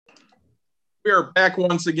We are back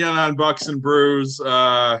once again on Bucks and Brews.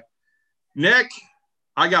 Nick,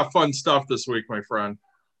 I got fun stuff this week, my friend.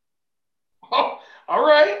 Oh, all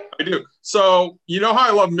right. I do. So, you know how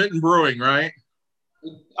I love Mitten Brewing, right?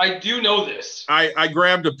 I do know this. I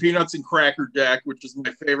grabbed a peanuts and cracker deck, which is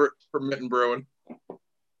my favorite from Mitten Brewing.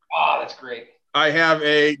 Ah, that's great. I have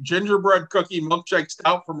a gingerbread cookie milkshake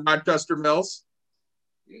stout from Rochester Mills.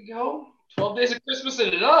 There you go. 12 Days of Christmas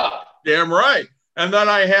in it up. Damn right. And then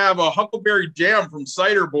I have a Huckleberry Jam from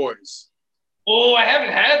Cider Boys. Oh, I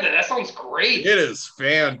haven't had that. That sounds great. It is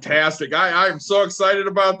fantastic. I'm so excited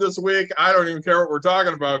about this week. I don't even care what we're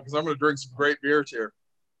talking about because I'm going to drink some great beers here.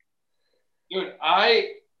 Dude, I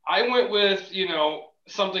went with,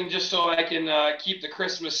 something just so I can keep the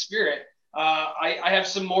Christmas spirit. I have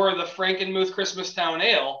some more of the Frankenmuth Christmastown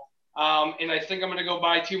Ale, and I think I'm going to go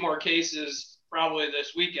buy 2 more cases probably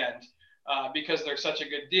this weekend because they're such a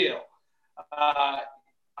good deal.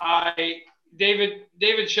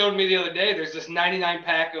 David showed me the other day. There's this 99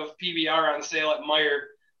 pack of PBR on sale at Meijer,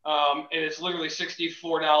 and it's literally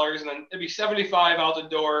 $64, and then it'd be $75 out the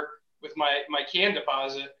door with my can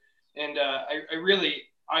deposit. And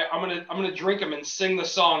I'm gonna drink them and sing the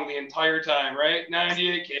song the entire time, right?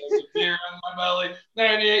 98 cans of beer on my belly,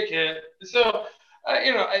 98 cans. So,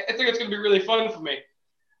 I think it's gonna be really fun for me.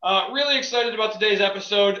 Really excited about today's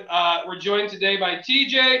episode. We're joined today by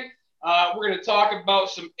TJ. We're going to talk about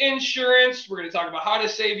some insurance. We're going to talk about how to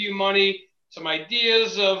save you money, some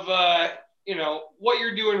ideas of, what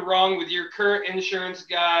you're doing wrong with your current insurance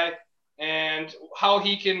guy, and how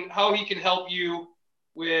he can help you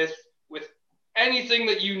with anything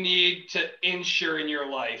that you need to insure in your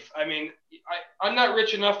life. I mean, I'm not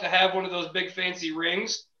rich enough to have one of those big fancy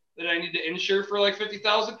rings that I need to insure for like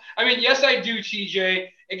 $50,000. I mean, yes, I do, TJ.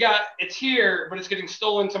 It's here, but it's getting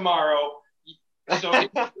stolen tomorrow. So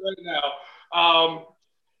right now,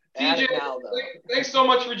 TJ, thanks so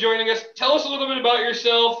much for joining us. Tell us a little bit about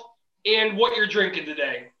yourself and what you're drinking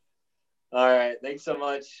today. All right. Thanks so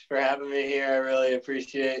much for having me here. I really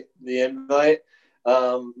appreciate the invite.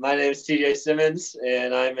 My name is TJ Simmons,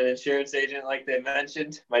 and I'm an insurance agent, like they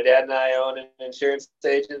mentioned. My dad and I own an insurance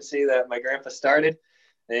agency that my grandpa started,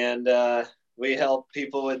 and we help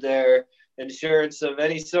people with their insurance of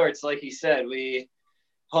any sorts. Like he said, we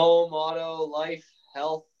home, auto, life,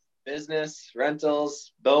 health, business,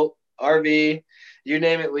 rentals, boat, RV, you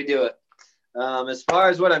name it, we do it. As far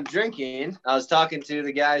as what I'm drinking, I was talking to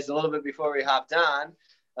the guys a little bit before we hopped on.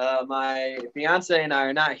 My fiance and I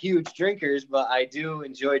are not huge drinkers, but I do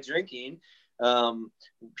enjoy drinking.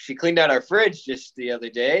 She cleaned out our fridge just the other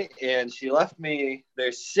day, and she left me,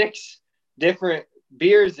 there's 6 different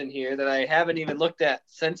beers in here that I haven't even looked at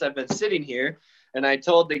since I've been sitting here. And I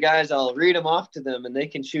told the guys I'll read them off to them, and they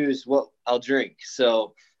can choose what I'll drink.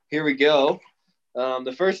 So here we go.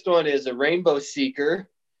 The first one is a Rainbow Seeker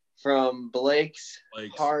from Blake's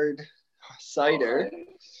Hard Cider.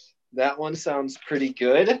 That one sounds pretty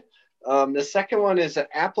good. The second one is an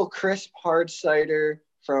Apple Crisp Hard Cider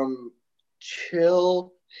from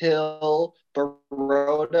Chill Hill,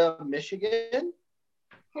 Baroda, Michigan.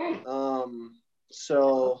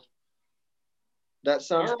 So that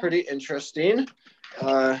sounds pretty interesting.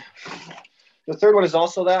 The third one is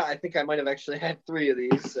also that. I think I might have actually had 3 of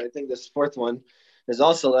these. I think this 4th one is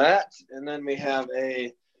also that. And then we have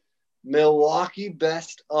a Milwaukee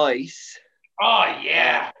Best Ice. Oh,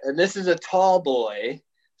 yeah. And this is a tall boy.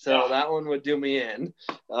 So that one would do me in.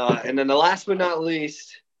 And then the last but not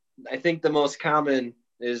least, I think the most common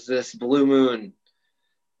is this Blue Moon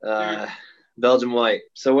Belgian White.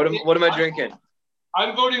 So what am I drinking?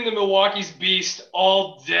 I'm voting the Milwaukee's Beast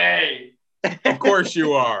all day. Of course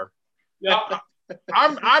you are. Yeah.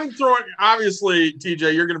 I'm throwing, obviously,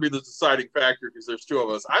 TJ, you're going to be the deciding factor because there's 2 of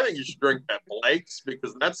us. I think you should drink that Blake's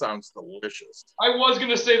because that sounds delicious. I was going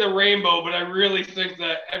to say the Rainbow, but I really think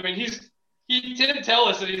that, I mean, he did tell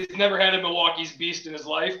us that he's never had a Milwaukee's Beast in his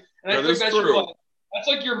life. And I think that's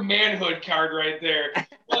like your manhood card right there.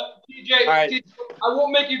 But TJ, right. TJ, I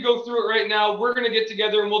won't make you go through it right now. We're going to get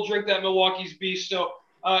together and we'll drink that Milwaukee's Beast. So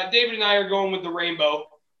David and I are going with the Rainbow.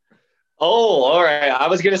 Oh, all right. I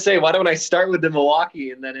was going to say, why don't I start with the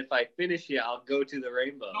Milwaukee, and then if I finish it, I'll go to the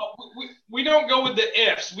Rainbow. No, we don't go with the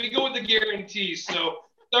ifs. We go with the guarantees. So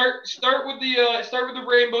start with the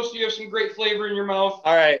Rainbow so you have some great flavor in your mouth.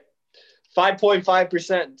 All right.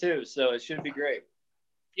 5.5% too, so it should be great.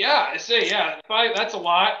 Yeah, I say, 5, that's a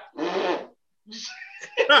lot.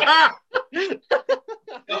 How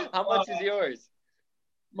much is yours?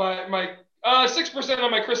 My 6%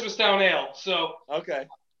 on my Christmastown Ale. So okay.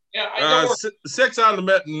 Yeah, 6 on the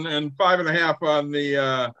Mitten and 5.5 on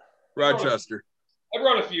the Rochester. I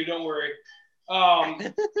brought a few. Don't worry.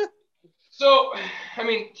 So, I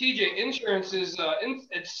mean, TJ, insurance is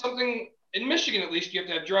it's something in Michigan at least. You have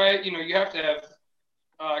to have you have to have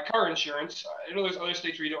car insurance. I know there's other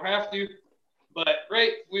states where you don't have to, but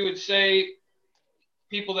right, we would say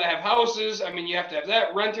people that have houses. I mean, you have to have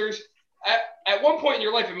that. Renters. At one point in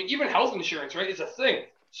your life, I mean, even health insurance, right, is a thing.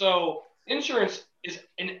 So insurance is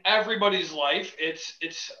in everybody's life.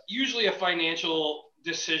 It's usually a financial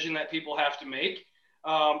decision that people have to make.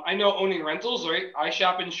 I know owning rentals, right? I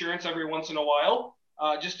shop insurance every once in a while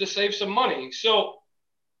just to save some money. So,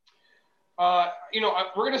 we're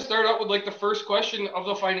going to start out with like the first question of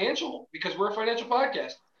the financial because we're a financial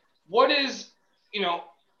podcast. What is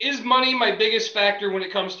money my biggest factor when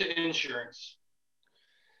it comes to insurance?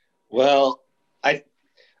 Well, I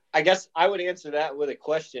guess I would answer that with a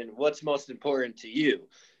question. What's most important to you?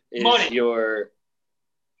 Is money.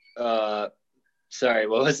 Sorry,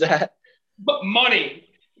 what was that? But money.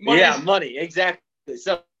 Yeah, money. Exactly.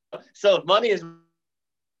 So if money is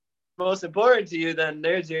most important to you, then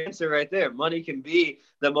there's your answer right there. Money can be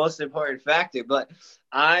the most important factor. But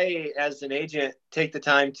I, as an agent, take the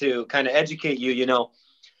time to kind of educate you.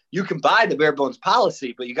 You can buy the bare bones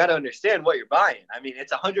policy, but you got to understand what you're buying. I mean,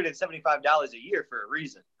 it's $175 a year for a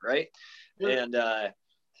reason, right? Sure. And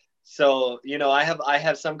so, I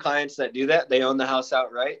have some clients that do that. They own the house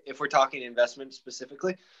outright. If we're talking investment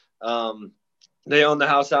specifically, they own the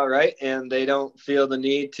house outright and they don't feel the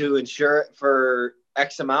need to insure it for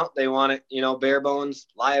X amount. They want it, bare bones,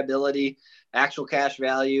 liability, actual cash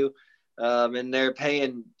value, and they're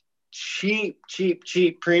paying cheap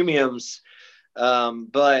premiums.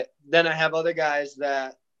 But then I have other guys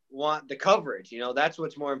that want the coverage. That's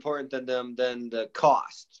what's more important than the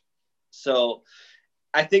cost. So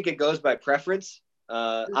I think it goes by preference.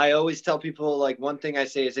 I always tell people, like, one thing I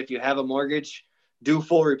say is if you have a mortgage, do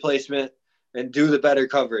full replacement and do the better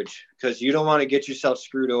coverage, because you don't want to get yourself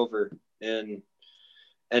screwed over and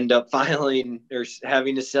end up filing or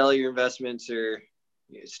having to sell your investments or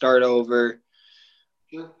start over.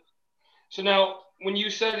 Sure. So now, when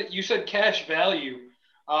you said cash value,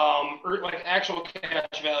 or like actual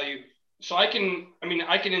cash value. So I can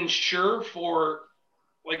insure for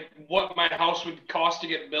like what my house would cost to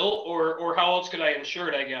get built, or how else could I insure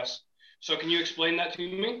it, I guess. So can you explain that to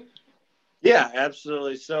me? Yeah,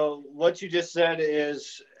 absolutely. So what you just said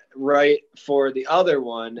is right for the other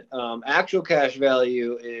one. Actual cash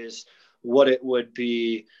value is what it would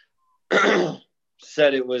be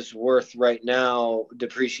said it was worth right now,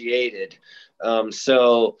 depreciated.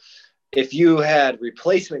 So if you had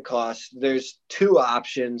replacement costs, there's two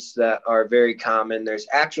options that are very common. There's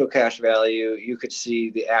actual cash value. You could see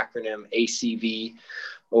the acronym ACV,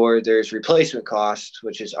 or there's replacement cost,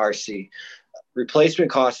 which is RC. Replacement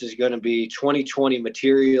cost is going to be 2020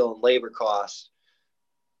 material and labor costs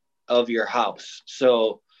of your house.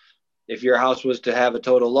 So if your house was to have a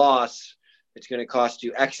total loss, it's going to cost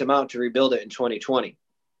you X amount to rebuild it in 2020.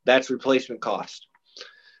 That's replacement cost.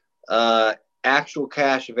 Actual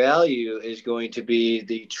cash value is going to be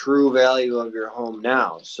the true value of your home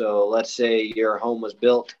now. So let's say your home was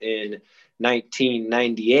built in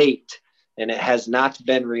 1998 and it has not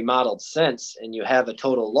been remodeled since, and you have a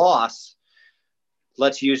total loss.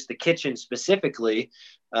 Let's use the kitchen specifically.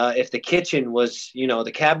 If the kitchen was,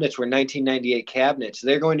 the cabinets were 1998 cabinets,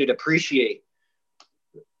 they're going to depreciate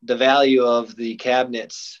the value of the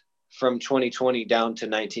cabinets from 2020 down to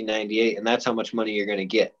 1998, and that's how much money you're going to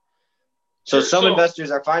get. So some investors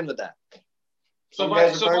are fine with that. Some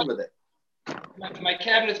guys are fine with it. My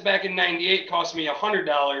cabinets back in 98 cost me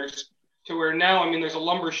 $100 to where now, there's a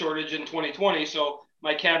lumber shortage in 2020, so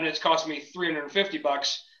my cabinets cost me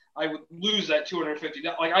 $350. I would lose that $250.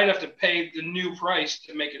 Like, I'd have to pay the new price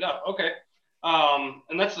to make it up. Okay.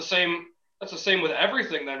 And that's the same with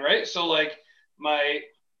everything then, right? So like my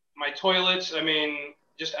toilets,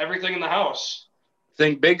 just everything in the house.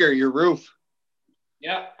 Think bigger, your roof.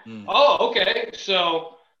 Yeah. Oh, okay.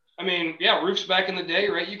 So, roofs back in the day,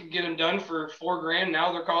 right? You could get them done for $4,000.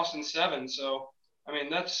 Now they're costing $7,000. So,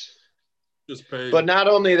 that's just pay. But not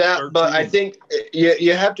only that, 13. But I think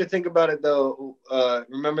you have to think about it though.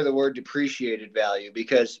 Remember the word depreciated value,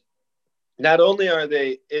 because not only are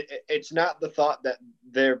they, it's not the thought that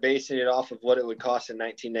they're basing it off of what it would cost in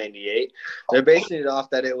 1998. They're basing it off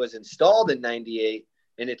that it was installed in 98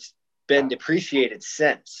 and it's been depreciated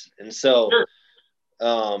since. And so, sure.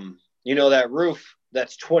 That roof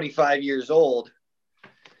that's 25 years old,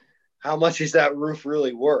 how much is that roof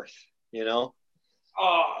really worth? $1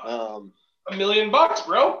 million,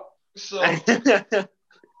 bro. So,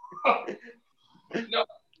 no.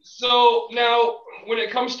 So now, when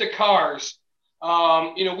it comes to cars,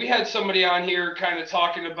 we had somebody on here kind of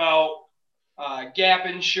talking about gap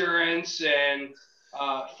insurance and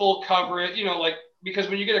full coverage, like, because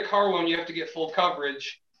when you get a car loan, you have to get full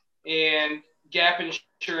coverage, and gap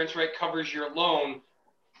insurance, right, covers your loan.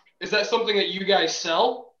 Is that something that you guys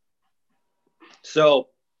sell? So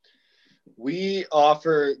we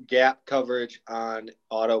offer gap coverage on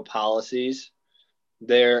auto policies.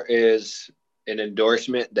 There is an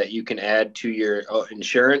endorsement that you can add to your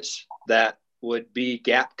insurance that would be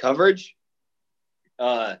gap coverage.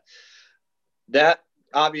 That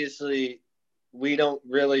obviously we don't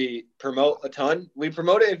really promote a ton. We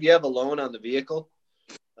promote it if you have a loan on the vehicle.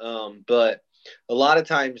 But a lot of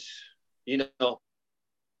times,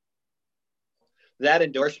 that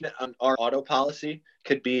endorsement on our auto policy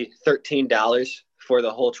could be $13 for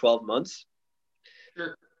the whole 12 months.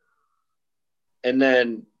 Sure. And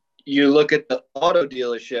then you look at the auto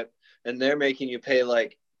dealership and they're making you pay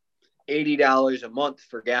like $80 a month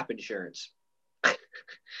for gap insurance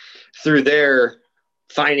through their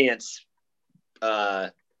finance,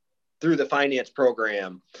 through the finance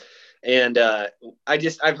program. And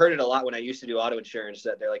I've heard it a lot when I used to do auto insurance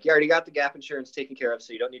that they're like, you already got the gap insurance taken care of,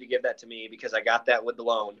 so you don't need to give that to me because I got that with the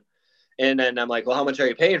loan. And then I'm like, well, how much are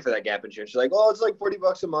you paying for that gap insurance? She's like, oh, it's like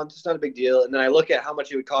 $40 a month. It's not a big deal. And then I look at how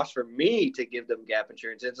much it would cost for me to give them gap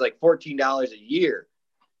insurance. It's like $14 a year.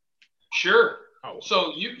 Sure.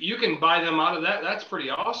 So you can buy them out of that. That's pretty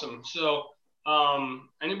awesome. So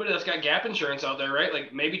anybody that's got gap insurance out there, right?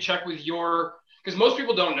 Like maybe check with because most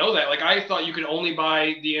people don't know that. Like I thought you could only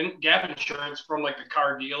buy the gap insurance from like a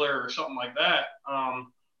car dealer or something like that.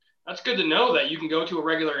 That's good to know that you can go to a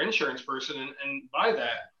regular insurance person and buy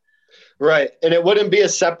that. Right. And it wouldn't be a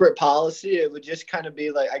separate policy. It would just kind of be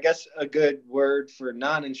like, I guess a good word for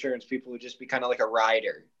non-insurance people would just be kind of like a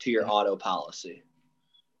rider to your auto policy.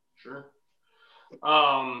 Sure.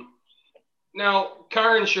 Now,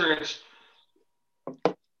 car insurance.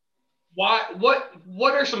 What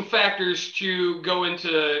are some factors to go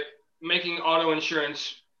into making auto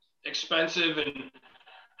insurance expensive, and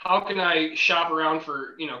how can I shop around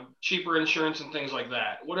for, cheaper insurance and things like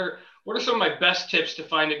that? What are some of my best tips to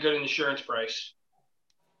find a good insurance price?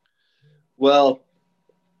 Well,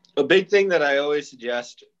 a big thing that I always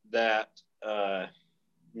suggest that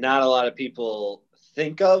not a lot of people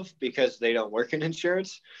think of because they don't work in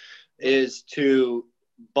insurance is to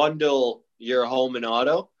bundle your home and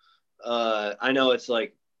auto. I know it's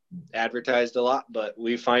like advertised a lot, but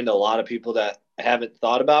we find a lot of people that haven't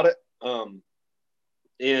thought about it.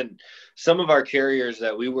 And some of our carriers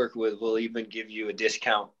that we work with will even give you a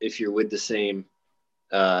discount if you're with the same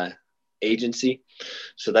agency.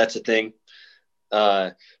 So that's a thing.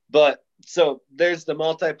 But so there's the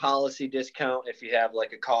multi-policy discount if you have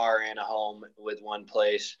like a car and a home with one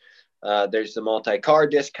place. There's the multi-car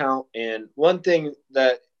discount. And one thing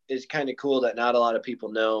that is kind of cool that not a lot of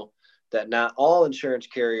people know that not all insurance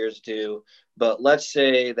carriers do, but let's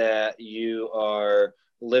say that you are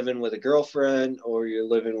living with a girlfriend or you're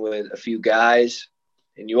living with a few guys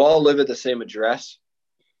and you all live at the same address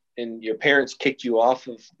and your parents kicked you off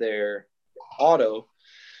of their auto,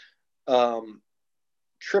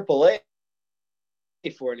 AAA,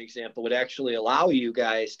 for an example, would actually allow you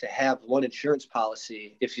guys to have one insurance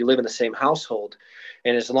policy if you live in the same household.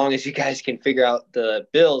 And as long as you guys can figure out the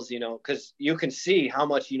bills, because you can see how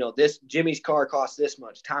much, this Jimmy's car costs this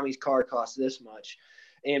much, Tommy's car costs this much.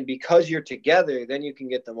 And because you're together, then you can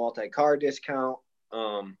get the multi-car discount.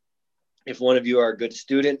 If one of you are a good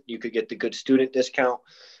student, you could get the good student discount.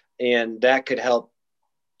 And that could help,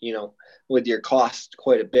 with your cost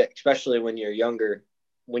quite a bit, especially when you're younger.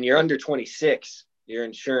 When you're under 26, your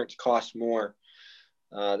insurance costs more.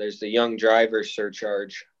 There's the young driver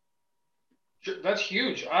surcharge. That's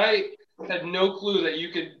huge. I had no clue that you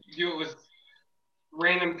could do it with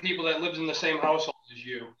random people that lived in the same household as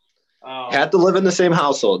you. Had to live in the same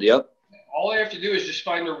household. Yep. All I have to do is just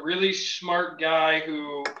find a really smart guy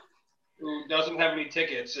who doesn't have any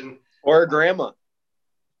tickets or a grandma.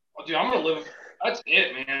 Oh, dude, I'm gonna live. That's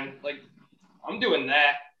it, man. Like, I'm doing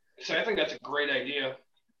that. So I think that's a great idea.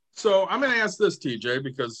 So I'm going to ask this, TJ,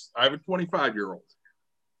 because I have a 25-year-old.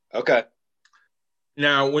 Okay.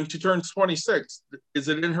 Now, when she turns 26, is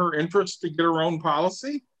it in her interest to get her own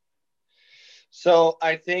policy? So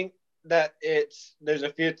I think that there's a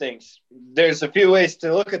few things. There's a few ways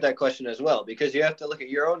to look at that question as well, because you have to look at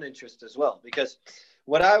your own interest as well. Because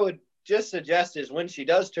what I would just suggest is when she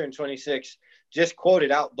does turn 26, just quote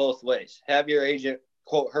it out both ways. Have your agent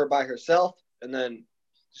quote her by herself, and then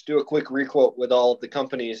just do a quick requote with all of the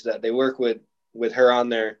companies that they work with her on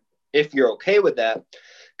there, if you're okay with that.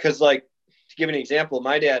 Because, like, to give an example,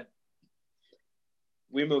 my dad,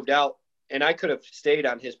 we moved out and I could have stayed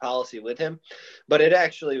on his policy with him, but it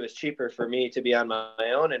actually was cheaper for me to be on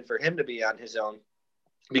my own and for him to be on his own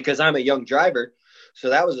because I'm a young driver. So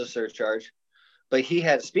that was a surcharge, but he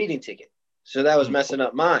had a speeding ticket. So that was messing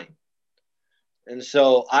up mine. And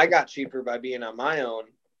so I got cheaper by being on my own,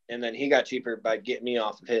 and then he got cheaper by getting me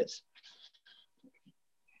off of his.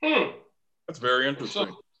 That's very interesting.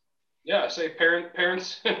 So, yeah, say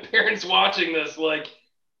parents watching this, like,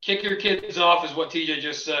 kick your kids off is what TJ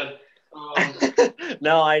just said.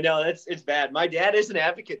 No, I know it's bad. My dad is an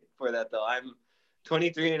advocate for that, though. I'm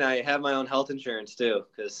 23 and I have my own health insurance too,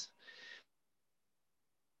 because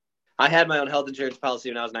I had my own health insurance policy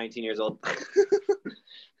when I was 19 years old.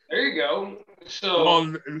 There you go.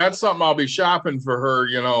 So that's something I'll be shopping for her,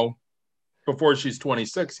 before she's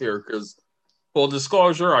 26 here, because full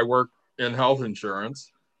disclosure, I work in health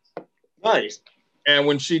insurance. Nice. And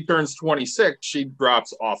when she turns 26, she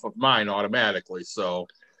drops off of mine automatically. So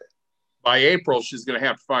by April, she's going to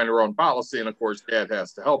have to find her own policy. And of course, Dad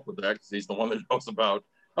has to help with that because he's the one that knows about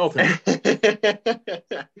health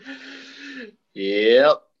insurance.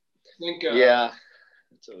 Yep. Yeah.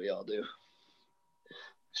 That's what we all do.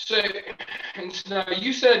 So now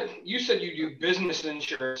you said you do business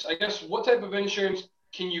insurance. I guess what type of insurance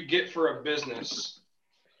can you get for a business?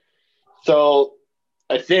 So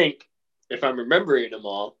I think if I'm remembering them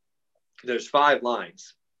all, there's 5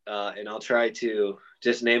 lines, and I'll try to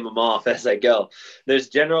just name them off as I go. There's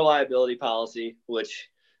general liability policy, which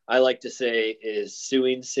I like to say is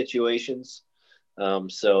suing situations.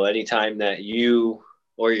 So anytime that you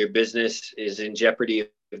or your business is in jeopardy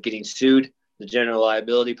of getting sued, the general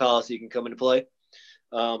liability policy can come into play.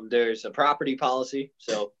 There's a property policy,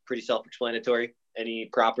 so pretty self-explanatory. Any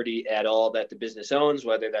property at all that the business owns,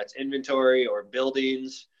 whether that's inventory or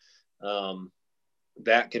buildings,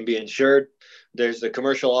 that can be insured. There's the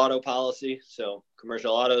commercial auto policy, so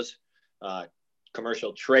commercial autos,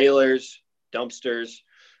 commercial trailers, dumpsters,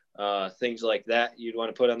 things like that you'd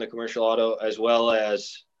want to put on the commercial auto, as well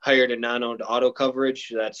as hired and non-owned auto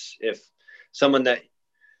coverage. That's if someone that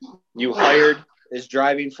you hired is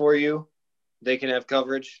driving for you, they can have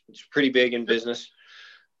coverage. It's pretty big in business.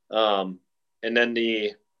 And then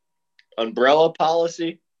the umbrella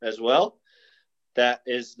policy as well. That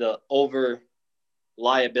is the over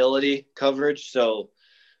liability coverage. So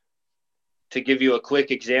to give you a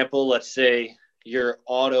quick example, let's say your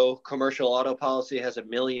commercial auto policy has $1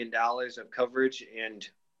 million of coverage and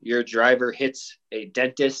your driver hits a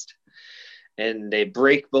dentist and they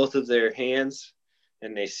break both of their hands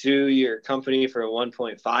and they sue your company for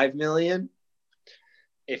 $1.5 million.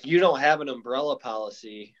 If you don't have an umbrella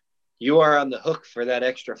policy, you are on the hook for that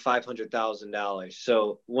extra $500,000.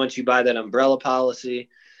 So once you buy that umbrella policy,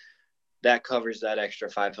 that covers that extra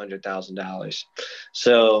 $500,000.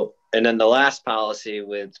 So, and then the last policy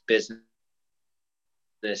with business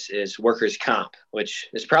is workers' comp, which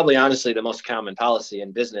is probably honestly the most common policy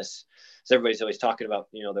in business. So everybody's always talking about,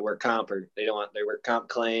 their work comp, or they don't want their work comp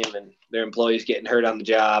claim and their employees getting hurt on the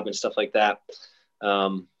job and stuff like that.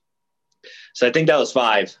 So I think that was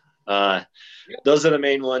 5. Those are the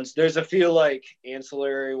main ones. There's a few like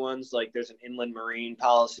ancillary ones, like there's an inland marine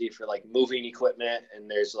policy for like moving equipment, and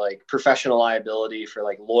there's like professional liability for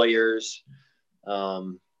like lawyers,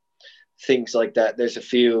 things like that. There's a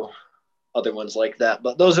few other ones like that,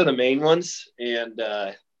 but those are the main ones. And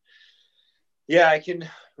I can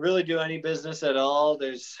really do any business at all.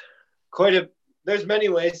 There's many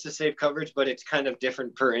ways to save coverage, but it's kind of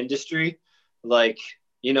different per industry. Like,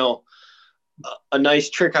 a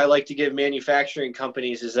nice trick I like to give manufacturing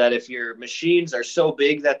companies is that if your machines are so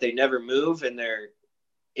big that they never move and they're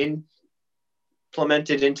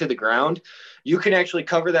implemented into the ground, you can actually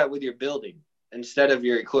cover that with your building instead of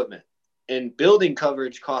your equipment. And building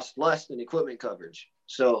coverage costs less than equipment coverage.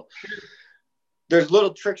 So there's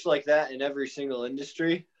little tricks like that in every single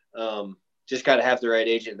industry. Just got to have the right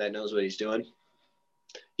agent that knows what he's doing.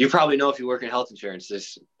 You probably know if you work in health insurance,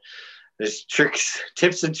 there's tricks,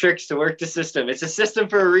 tips and tricks to work the system. It's a system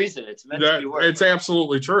for a reason. It's meant to be worked. It's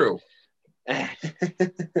absolutely true.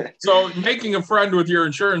 So making a friend with your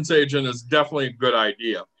insurance agent is definitely a good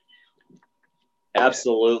idea.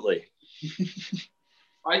 Absolutely.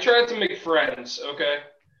 I try to make friends, okay?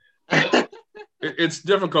 It's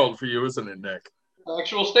difficult for you, isn't it, Nick?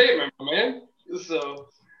 Actual statement, man. So,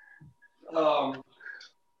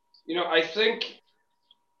 I think,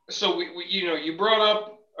 so we you brought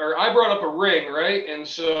up, or I brought up a ring, right? And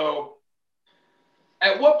so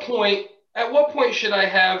at what point should I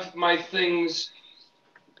have my things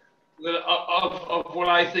of what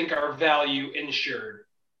I think are value insured?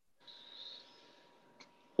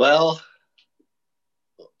 Well,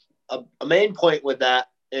 a main point with that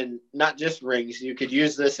and not just rings. You could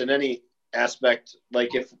use this in any aspect.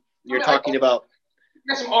 Like if you're I talking about,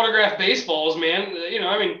 got some autographed baseballs, man.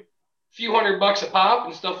 I mean, a few $100 a pop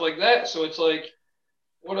and stuff like that. So it's like,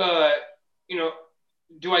 what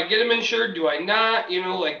do I get them insured? Do I not?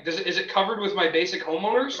 Like, is it covered with my basic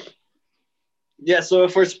homeowners? yeah. So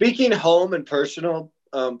if we're speaking home and personal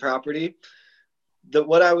property,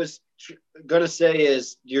 what I was going to say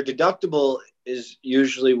is your deductible is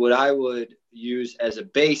usually what I would use as a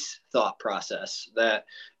base thought process, that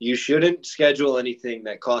you shouldn't schedule anything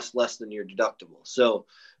that costs less than your deductible. So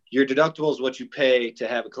your deductible is what you pay to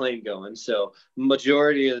have a claim going. So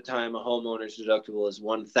majority of the time, a homeowner's deductible is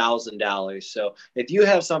 $1,000. So if you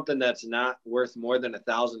have something that's not worth more than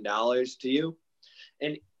 $1,000 to you,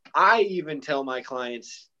 and I even tell my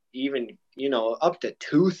clients even, up to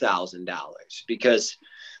 $2,000, because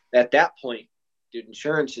at that point, the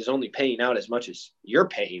insurance is only paying out as much as you're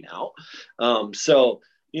paying out. So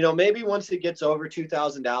maybe once it gets over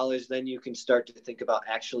 $2,000, then you can start to think about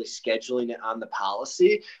actually scheduling it on the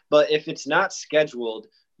policy. But if it's not scheduled,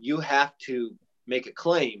 you have to make a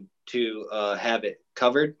claim to have it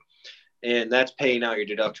covered. And that's paying out your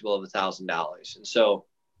deductible of $1,000. And so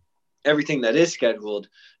everything that is scheduled,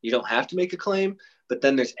 you don't have to make a claim, but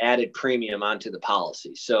then there's added premium onto the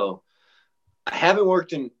policy. So I haven't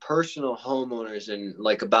worked in personal homeowners in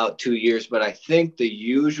like about 2 years, but I think the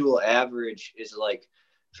usual average is like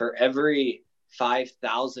for every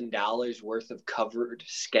 $5,000 worth of covered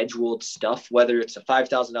scheduled stuff, whether it's a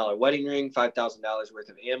 $5,000 wedding ring, $5,000 worth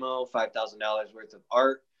of ammo, $5,000 worth of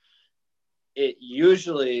art, it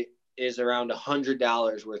usually is around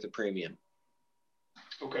 $100 worth of premium.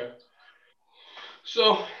 Okay.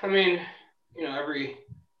 So, I mean, every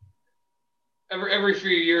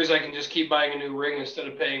few years I can just keep buying a new ring instead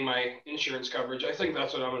of paying my insurance coverage. I think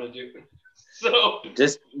that's what I'm going to do. So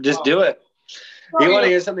just do it. You want to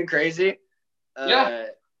hear something crazy? Yeah.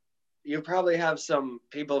 You probably have some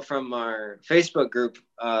people from our Facebook group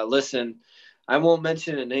listen. I won't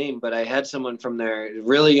mention a name, but I had someone from there, a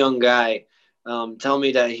really young guy, tell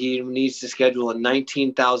me that he needs to schedule a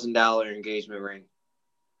 $19,000 engagement ring.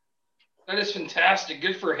 That is fantastic.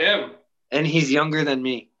 Good for him. And he's younger than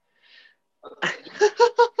me.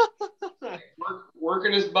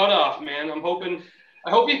 Working his butt off, man. I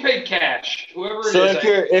hope he paid cash. Whoever it is. So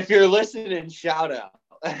if you're listening, shout out.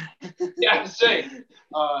 Yeah, say,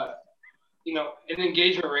 an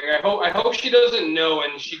engagement ring. I hope she doesn't know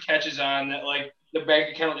and she catches on that like the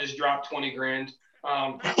bank account just dropped $20,000.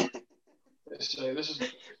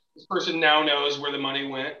 This person now knows where the money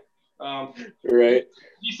went. Right.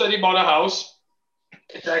 He said he bought a house.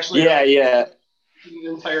 It's actually an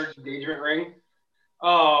entire engagement ring.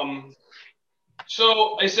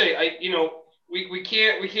 So I say, we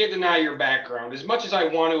can't deny your background as much as I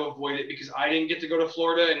want to avoid it because I didn't get to go to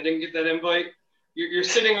Florida and didn't get that invite. You're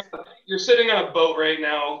sitting on a boat right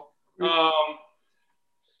now.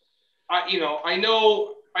 I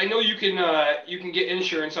know you can get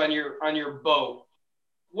insurance on your boat.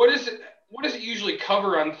 What does it usually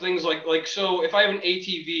cover on things like so if I have an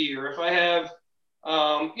ATV or if I have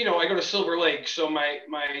I go to Silver Lake, so my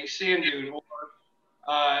sand dune, or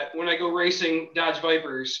when I go racing Dodge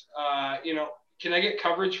Vipers, can I get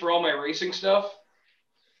coverage for all my racing stuff?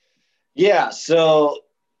 Yeah, so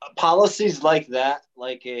policies like that,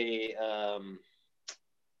 like a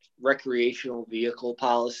recreational vehicle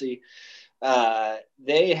policy,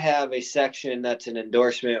 they have a section that's an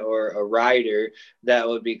endorsement or a rider that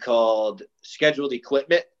would be called scheduled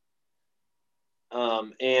equipment.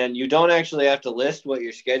 And you don't actually have to list what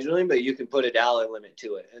you're scheduling, but you can put a dollar limit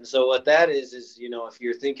to it. And so what that is, if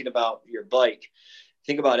you're thinking about your bike,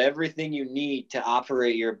 think about everything you need to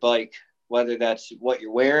operate your bike, whether that's what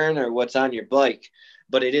you're wearing or what's on your bike,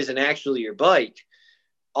 but it isn't actually your bike.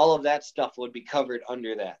 All of that stuff would be covered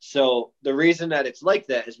under that. So the reason that it's like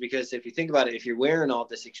that is because if you think about it, if you're wearing all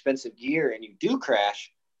this expensive gear and you do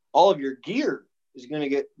crash, all of your gear is going to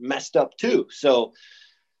get messed up too. So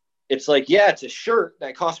it's like, yeah, it's a shirt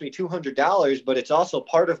that cost me $200, but it's also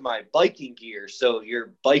part of my biking gear. So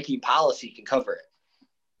your biking policy can cover it.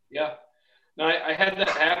 Yeah. No, I had that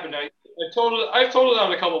happen. I've totaled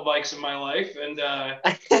out a couple bikes in my life, and I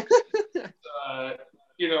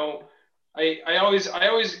always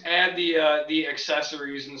add the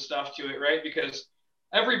accessories and stuff to it, right? Because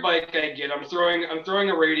every bike I get, I'm throwing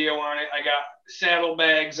a radio on it. I got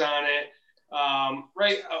saddlebags on it,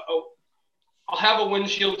 right? I'll have a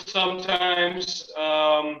windshield sometimes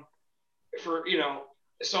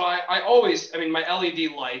so I always, my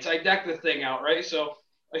LED lights, I deck the thing out, right? So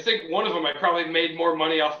I think one of them I probably made more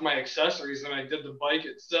money off my accessories than I did the bike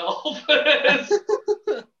itself.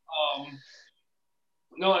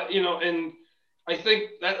 No, and I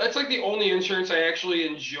think that's like the only insurance I actually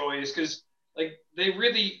enjoy is because like they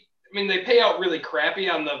pay out really crappy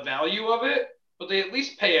on the value of it, but they at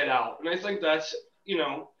least pay it out. And I think that's,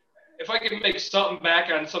 if I can make something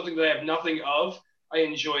back on something that I have nothing of, I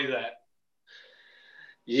enjoy that.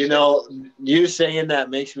 You saying that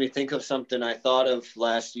makes me think of something I thought of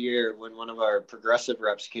last year when one of our Progressive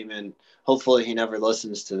reps came in. Hopefully he never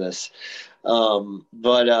listens to this.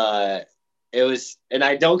 But it was, and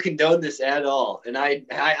I don't condone this at all. And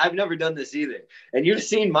I've never done this either. And you've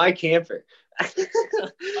seen my camper. I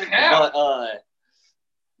have. But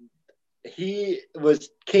he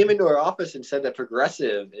came into our office and said that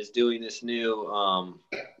Progressive is doing this new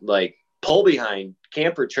like pull behind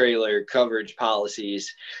camper trailer coverage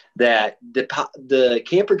policies that the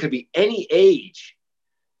camper could be any age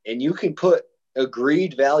and you can put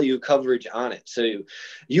agreed value coverage on it. So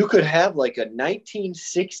you could have like a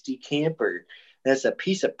 1960 camper that's a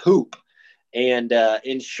piece of poop and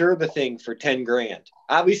insure the thing for 10 grand.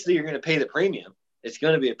 Obviously you're going to pay the premium. It's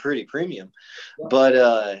going to be a pretty premium,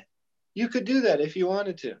 but you could do that if you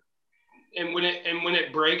wanted to. And when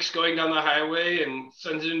it breaks going down the highway and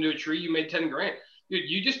sends it into a tree, you made 10 grand. Dude,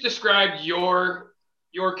 you just described your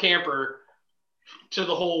camper to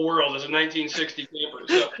the whole world as a 1960 camper.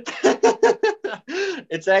 So.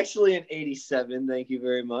 It's actually an 87. Thank you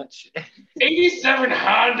very much. 87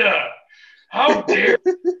 Honda. How dare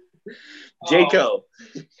Jayco.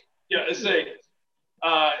 Yeah, say.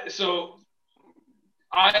 So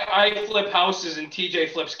I flip houses and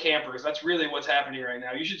TJ flips campers. That's really what's happening right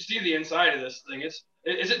now. You should see the inside of this thing. Is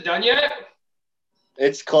it done yet?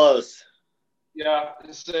 It's close. Yeah,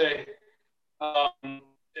 say. I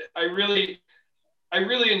really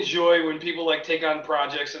enjoy when people like take on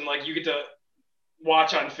projects and like you get to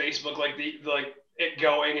watch on Facebook like it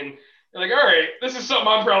going and you're like, all right, this is something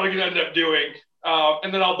I'm probably gonna end up doing.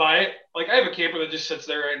 And then I'll buy it. Like I have a camper that just sits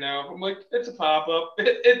there right now. I'm like, it's a pop-up.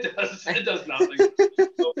 It does nothing.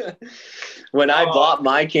 So, when I bought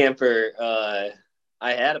my camper,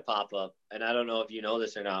 I had a pop-up, and I don't know if you know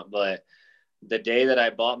this or not, but the day that I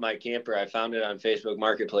bought my camper, I found it on Facebook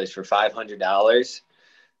Marketplace for $500,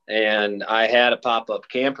 and I had a pop-up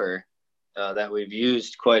camper that we've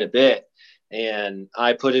used quite a bit, and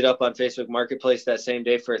I put it up on Facebook Marketplace that same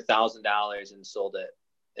day for $1,000 and sold it,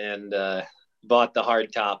 and bought the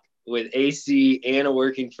hard top with AC and a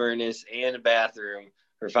working furnace and a bathroom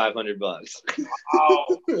for $500.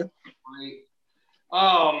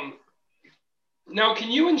 Wow. Now,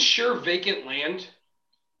 can you insure vacant land?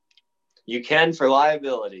 You can for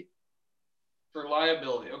liability. For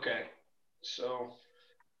liability, okay. So,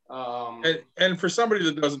 and for somebody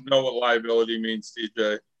that doesn't know what liability means,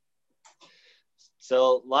 TJ.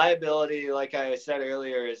 So liability, like I said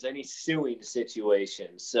earlier, is any suing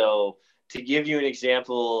situation. So to give you an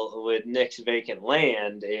example with Nick's vacant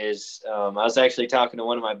land is I was actually talking to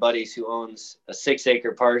one of my buddies who owns a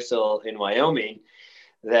 6-acre parcel in Wyoming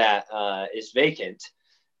that is vacant,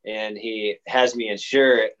 and he has me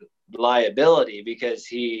insure liability because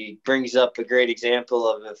he brings up a great example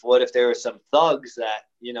of what if there were some thugs that,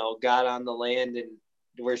 got on the land and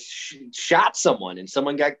shot someone and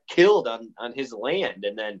someone got killed on his land.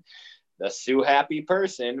 And then the sue happy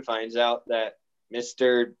person finds out that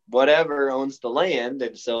Mr. Whatever owns the land.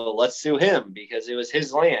 And so let's sue him because it was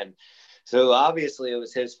his land. So obviously it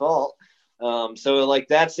was his fault. So like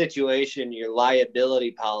that situation, your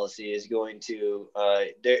liability policy is going to,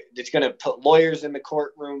 it's going to put lawyers in the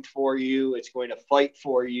courtroom for you. It's going to fight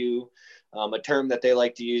for you. A term that they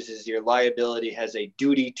like to use is your liability has a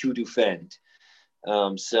duty to defend.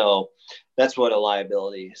 So that's what a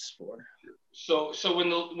liability is for. So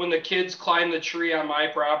when the kids climb the tree on my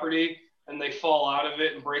property and they fall out of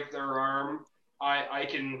it and break their arm, I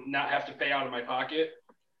can not have to pay out of my pocket.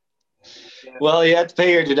 Well, you have to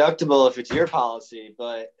pay your deductible if it's your policy,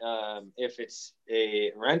 but if it's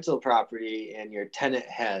a rental property and your tenant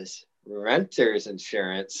has renter's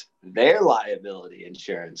insurance, their liability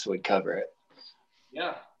insurance would cover it.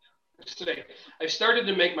 Yeah. I've started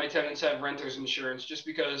to make my tenants have renter's insurance just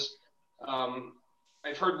because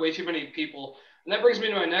I've heard way too many people, and that brings me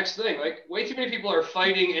to my next thing. Like, way too many people are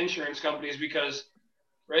fighting insurance companies because,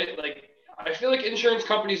 right? Like, I feel like insurance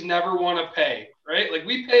companies never want to pay, right? Like,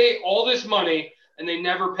 we pay all this money and they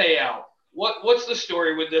never pay out. What's the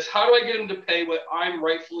story with this? How do I get them to pay what I'm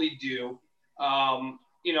rightfully due?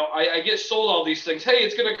 I get sold all these things. Hey,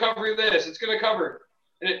 it's going to cover this. It's going to cover,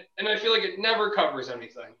 and I feel like it never covers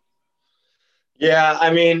anything. Yeah,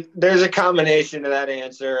 I mean, there's a combination to that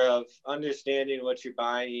answer of understanding what you're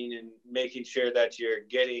buying and making sure that you're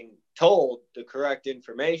getting told the correct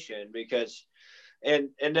information because And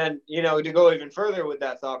then, you know, to go even further with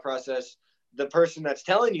that thought process, the person that's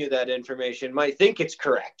telling you that information might think it's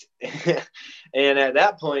correct. And at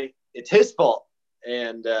that point, it's his fault.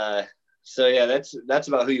 And so, yeah, that's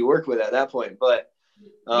about who you work with at that point. But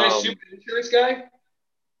can I sue the insurance guy?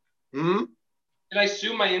 Can I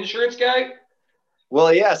sue my insurance guy?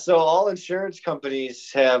 Well, yeah. So all insurance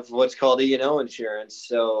companies have what's called E&O insurance.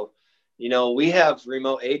 So, you know, we have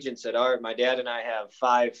remote agents my dad and I have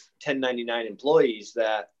 5 1099 employees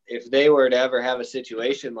that if they were to ever have a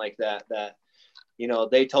situation like that, you know,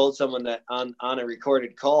 they told someone that on a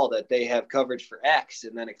recorded call that they have coverage for X,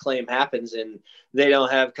 and then a claim happens and they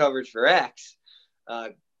don't have coverage for X.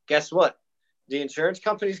 Guess what? The insurance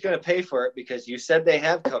company is going to pay for it because you said they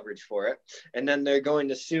have coverage for it. And then they're going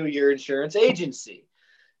to sue your insurance agency.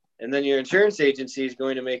 And then your insurance agency is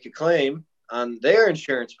going to make a claim on their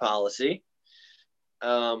insurance policy.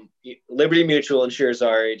 Liberty Mutual insures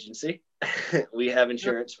our agency. We have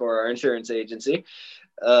insurance for our insurance agency.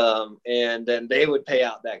 And then they would pay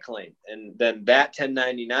out that claim. And then that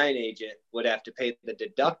 1099 agent would have to pay the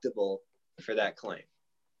deductible for that claim.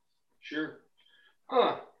 Sure.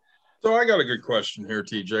 Huh. So I got a good question here,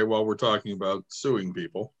 TJ, while we're talking about suing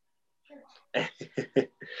people.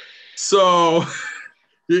 So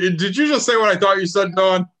did you just say what I thought you said,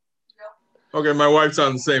 Dawn? No. Okay, my wife's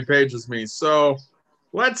on the same page as me. So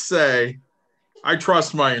let's say I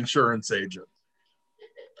trust my insurance agent.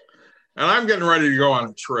 And I'm getting ready to go on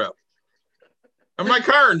a trip. And my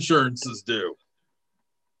car insurance is due.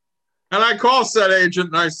 And I call said agent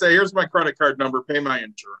and I say, here's my credit card number, pay my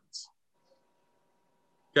insurance.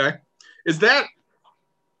 Okay. Is that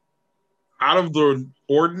out of the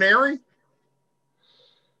ordinary?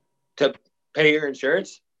 To pay your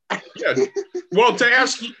insurance? Yes. Well,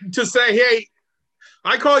 to say, hey,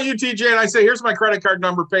 I call you, TJ, and I say, here's my credit card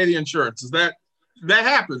number, pay the insurance. Is that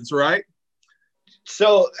happens, right?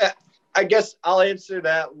 So I guess I'll answer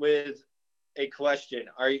that with a question.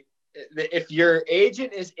 If your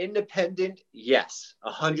agent is independent, yes,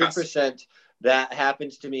 100%. Yes. That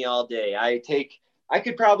happens to me all day. I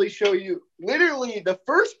could probably show you literally the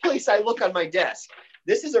first place I look on my desk.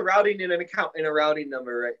 This is a routing and an account and a routing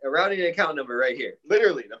and account number right here.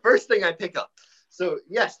 Literally the first thing I pick up. So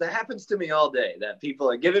yes, that happens to me all day, that people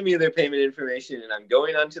are giving me their payment information and I'm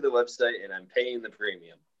going onto the website and I'm paying the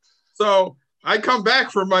premium. So I come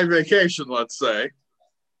back from my vacation, let's say,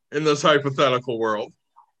 in this hypothetical world.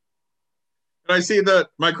 And I see that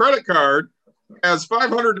my credit card has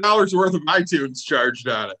 $500 worth of iTunes charged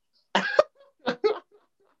on it.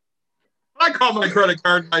 I call my credit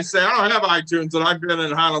card and I say, I don't have iTunes and I've been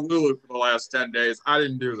in Honolulu for the last 10 days. I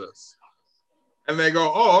didn't do this. And they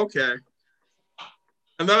go, oh, okay.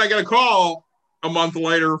 And then I get a call a month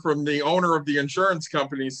later from the owner of the insurance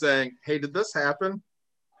company saying, hey, did this happen?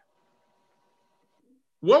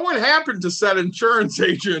 What would happen to said insurance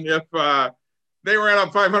agent if they ran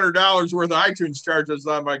up $500 worth of iTunes charges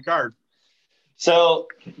on my card? So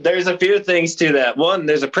there's a few things to that. One,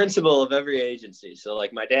 there's a principal of every agency. So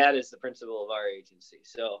like my dad is the principal of our agency.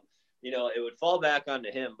 So, you know, it would fall back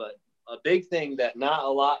onto him. But a big thing that not a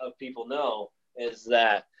lot of people know is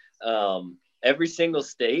that every single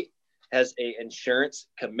state has an insurance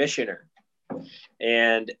commissioner.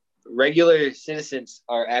 And regular citizens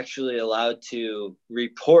are actually allowed to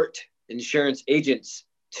report insurance agents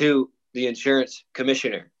to the insurance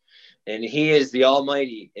commissioner. And he is the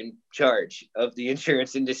almighty in charge of the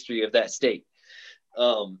insurance industry of that state.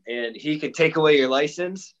 And he can take away your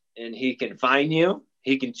license and he can fine you.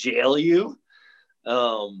 He can jail you.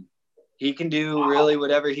 He can do really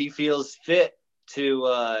whatever he feels fit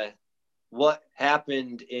to what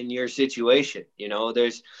happened in your situation. You know,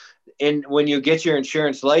 when you get your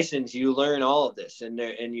insurance license, you learn all of this and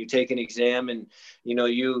you take an exam and, you know,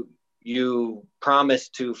 you promise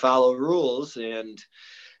to follow rules and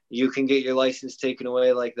you can get your license taken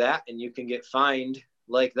away like that, and you can get fined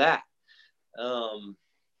like that.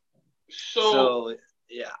 So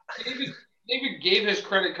yeah. David gave his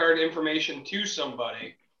credit card information to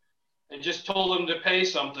somebody and just told him to pay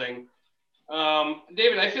something.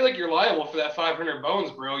 David, I feel like you're liable for that 500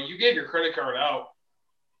 bones, bro. You gave your credit card out.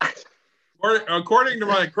 According to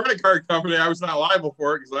my credit card company, I was not liable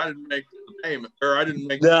for it because I didn't make the payment, or I didn't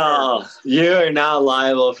make. No, you are not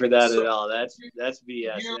liable for that at all. That's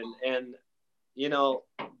BS. And you know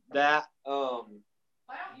that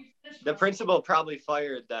the principal probably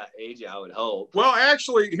fired that agent, I would hope. Well,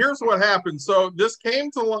 actually, here's what happened. So this came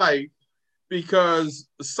to light because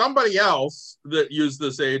somebody else that used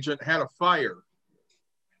this agent had a fire,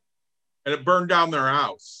 and it burned down their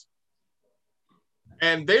house.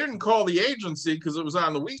 And they didn't call the agency because it was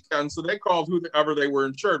on the weekend. So they called whoever they were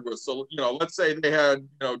insured with. So, let's say they had,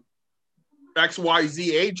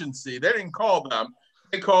 XYZ agency. They didn't call them.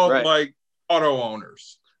 They called like auto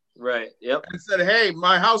owners. Right. Yep. And said, hey,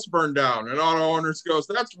 my house burned down. And auto owners goes,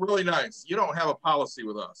 that's really nice. You don't have a policy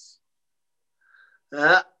with us.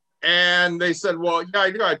 And they said, well, yeah,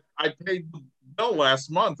 I do. I paid the bill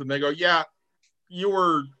last month. And they go, yeah, you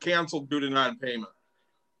were canceled due to non-payment.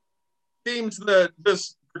 Seems that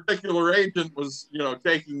this particular agent was,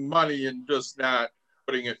 taking money and just not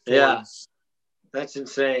putting it towards. Yeah, that's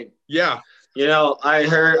insane. Yeah. I've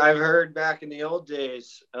heard back in the old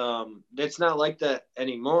days, it's not like that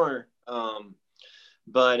anymore.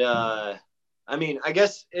 But I mean, I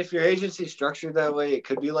guess if your agency's structured that way, it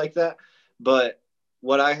could be like that. But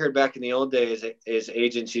what I heard back in the old days is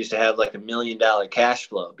agents used to have like $1 million cash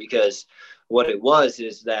flow, because what it was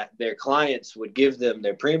is that their clients would give them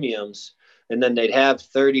their premiums, and then they'd have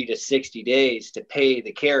 30 to 60 days to pay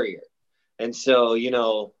the carrier. And so,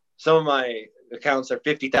 some of my accounts are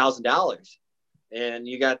 $50,000, and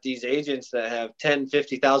you got these agents that have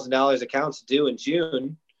 $50,000 accounts due in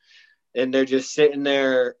June, and they're just sitting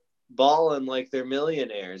there balling like they're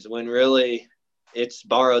millionaires when really it's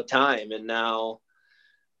borrowed time. And now,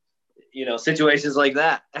 situations like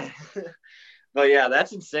that. But yeah,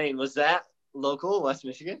 that's insane. Was that local, West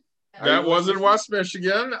Michigan? That was in West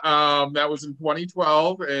Michigan. That was in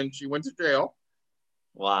 2012, and she went to jail.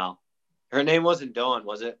 Wow. Her name wasn't Dawn,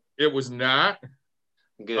 was it? It was not.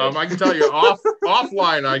 Good. I can tell you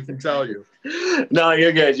offline. I can tell you. No,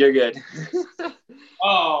 you're good. You're good.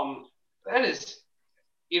 That is,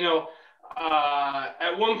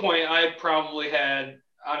 at one point I probably had,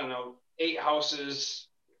 8 houses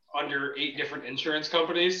under 8 different insurance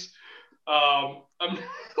companies. I'm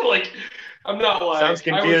not lying. Sounds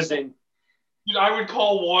confusing. I would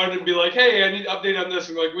call one and be like, hey, I need an update on this.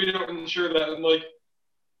 And like, we don't insure that. And like,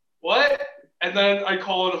 what? And then I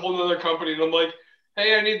call in a whole other company and I'm like,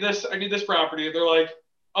 hey, I need this property. And they're like,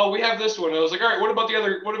 oh, we have this one. And I was like, all right, what about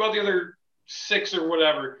the other 6 or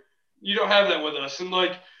whatever? You don't have that with us. And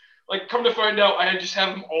like come to find out, I just have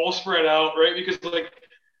them all spread out, right? Because like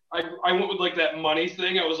I went with like that money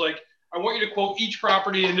thing. I was like, I want you to quote each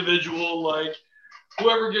property individual, like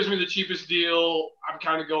whoever gives me the cheapest deal, I'm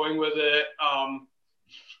kind of going with it.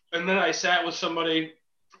 And then I sat with somebody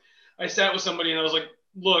and I was like,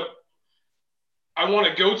 look, I want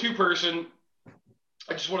a go-to person.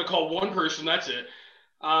 I just want to call one person. That's it.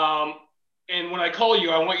 And when I call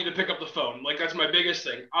you, I want you to pick up the phone. Like, that's my biggest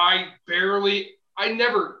thing. I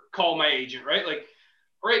never call my agent, right? Like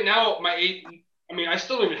right now,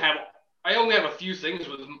 I only have a few things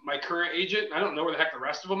with my current agent. I don't know where the heck the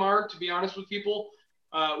rest of them are, to be honest with people,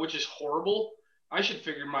 which is horrible. I should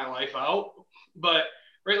figure my life out. But,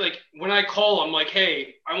 right, like when I call them, like,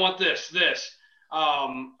 hey, I want this.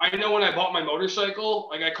 I know when I bought my motorcycle,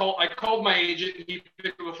 like I called my agent, he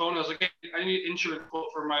picked up the phone. I was like, hey, I need insurance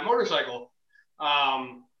quote for my motorcycle.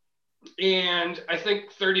 And I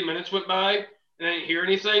think 30 minutes went by and I didn't hear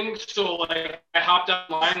anything. So like I hopped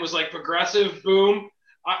online, was like, Progressive, boom.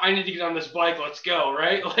 I need to get on this bike. Let's go.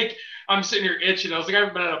 Right. Like I'm sitting here itching. I was like, I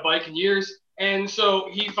haven't been on a bike in years. And so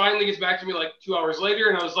he finally gets back to me like 2 hours later.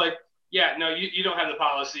 And I was like, yeah, no, you don't have the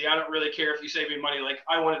policy. I don't really care if you save me money. Like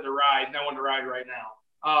I wanted to ride and I want to ride right now.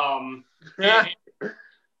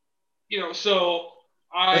 So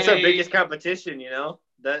that's our biggest competition,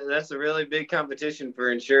 That's a really big competition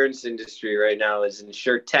for insurance industry right now is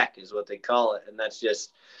InsurTech is what they call it. And that's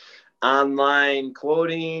just online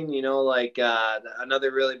quoting,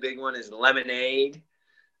 another really big one is Lemonade.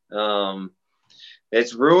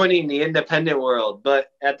 It's ruining the independent world.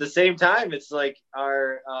 But at the same time, it's like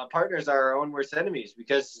our partners are our own worst enemies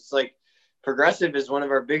because it's like Progressive is one of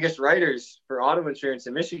our biggest writers for auto insurance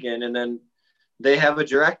in Michigan. And then they have a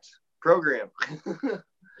direct program. Yeah,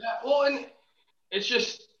 well, and it's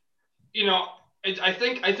just, I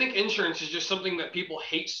think insurance is just something that people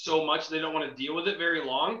hate so much they don't want to deal with it very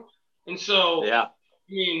long. And so, yeah,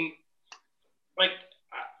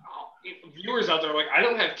 viewers out there, like, I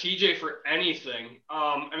don't have TJ for anything.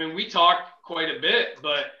 We talk quite a bit,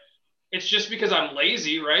 but it's just because I'm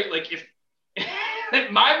lazy, right? Like, if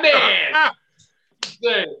my man,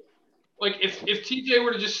 if TJ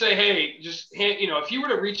were to just say, hey, if he were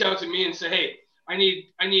to reach out to me and say, hey, I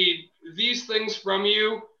need these things from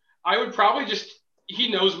you, I would probably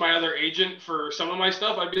he knows my other agent for some of my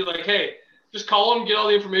stuff. I'd be like, hey, just call him, get all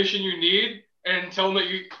the information you need, and tell him that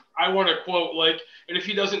I want a quote. Like, and if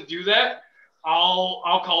he doesn't do that,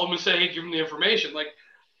 I'll call him and say, hey, give him the information. Like,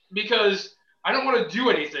 because I don't want to do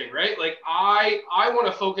anything, right? Like, I want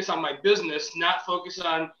to focus on my business, not focus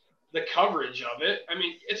on the coverage of it. I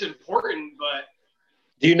mean, it's important, but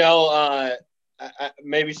Do you know,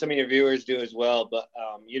 maybe some of your viewers do as well, but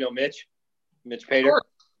you know Mitch Pater?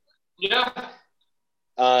 Yeah.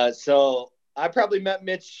 So I probably met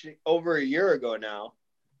Mitch over a year ago now,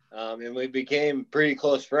 and we became pretty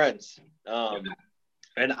close friends.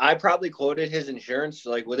 And I probably quoted his insurance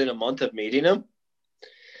like within a month of meeting him.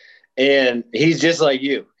 And he's just like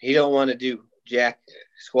you. He don't want to do jack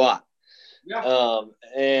squat. Yeah.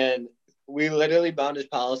 And we literally bound his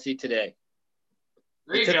policy today.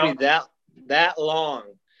 It took me that long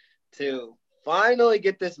to finally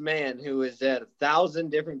get this man who is at 1,000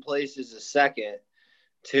 different places a second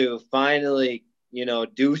to finally,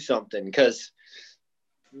 do something, because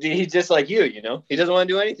he's just like you, he doesn't want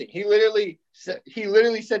to do anything. He literally sent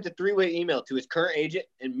a 3-way email to his current agent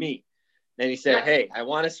and me. And he said, "Hey, I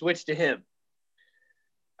want to switch to him."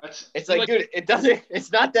 It's like, dude,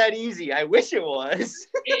 it's not that easy. I wish it was.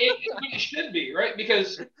 it should be, right?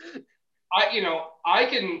 Because I can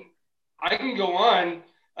go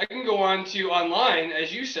on to online,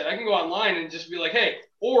 as you said. I can go online and just be like, hey,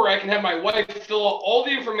 or I can have my wife fill out all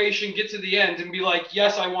the information, get to the end, and be like,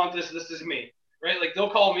 yes, I want this. This is me, right? Like they'll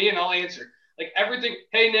call me and I'll answer. Like everything.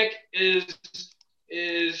 Hey, Nick, is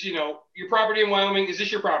your property in Wyoming? Is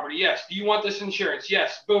this your property? Yes. Do you want this insurance?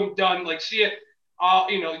 Yes. Boom, done. Like, see it.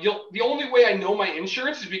 The only way I know my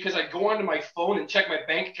insurance is because I go onto my phone and check my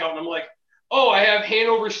bank account, and I'm like, oh, I have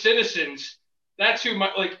Hanover Citizens. That's who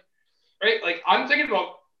right? Like I'm thinking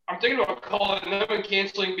about calling them and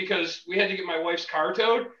canceling because we had to get my wife's car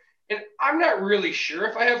towed, and I'm not really sure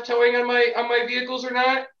if I have towing on my vehicles or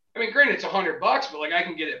not. I mean, granted, it's $100, but like I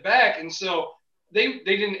can get it back, and so they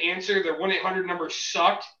didn't answer. Their 1-800 number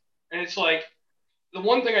sucked, and it's like the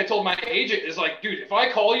one thing I told my agent is like, dude, if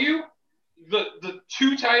I call you, the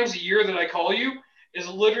 2 times a year that I call you is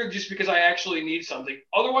literally just because I actually need something.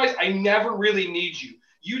 Otherwise, I never really need you.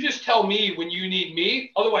 You just tell me when you need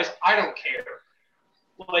me. Otherwise, I don't care.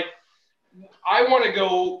 Like, I want to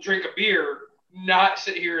go drink a beer, not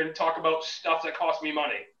sit here and talk about stuff that costs me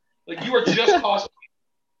money. Like, you are just costing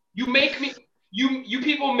me. You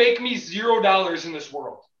people make me $0 in this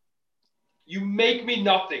world. You make me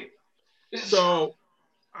nothing. So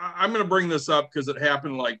I'm going to bring this up because it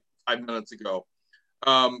happened like 5 minutes ago.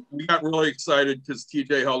 We got really excited because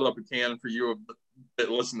TJ held up a can for you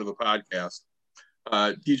that listen to the podcast.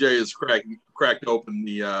 TJ has cracked open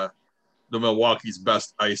the Milwaukee's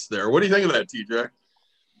best ice there. What do you think of that, TJ?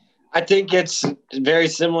 I think it's very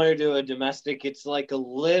similar to a domestic. It's like a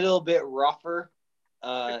little bit rougher,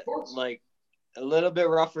 like a little bit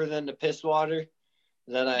rougher than the piss water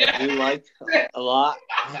that I do like a lot.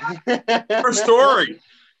 Her story.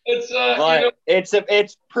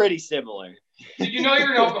 It's pretty similar. You're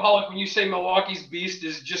an alcoholic when you say Milwaukee's Beast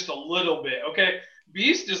is just a little bit, okay?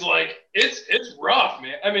 Beast is like it's rough,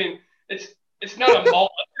 man. I mean, it's not a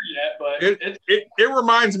malt liquor yet, but it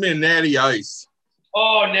reminds me of Natty Ice.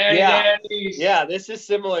 Oh, Natty Ice. Yeah, this is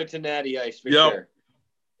similar to Natty Ice for sure.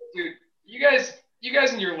 Dude, you guys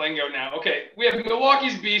in your lingo now. Okay, we have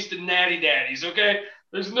Milwaukee's Beast and Natty Daddies. Okay,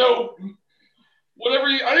 there's no whatever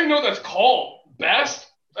I don't even know what that's called. Best.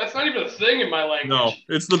 That's not even a thing in my language. No,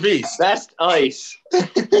 it's the Beast. Best Ice.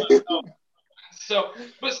 So,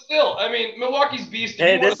 but still, I mean, Milwaukee's Beast.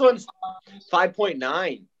 Hey, this one's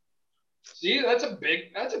 5.9. See, that's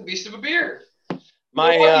a beast of a beer.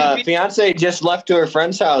 My fiance just left to her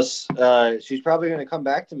friend's house. She's probably going to come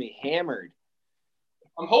back to me hammered.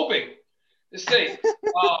 I'm hoping. Let's see.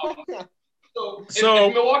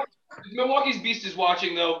 If Milwaukee's Beast is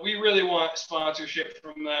watching, though, we really want sponsorship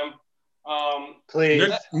from them.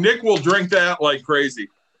 Please. Nick will drink that like crazy.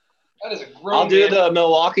 That is a grown I'll do the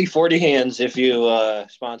Milwaukee 40 hands if you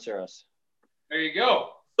sponsor us. There you go.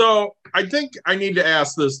 So I think I need to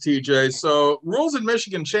ask this, TJ. So rules in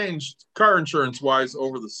Michigan changed car insurance wise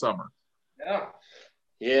over the summer.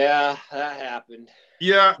 Yeah, that happened.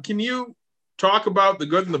 Yeah. Can you talk about the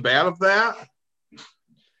good and the bad of that?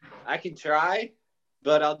 I can try,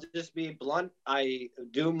 but I'll just be blunt. I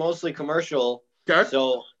do mostly commercial. Okay.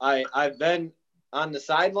 So I've been on the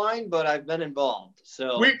sideline, but I've been involved.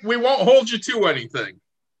 So we won't hold you to anything.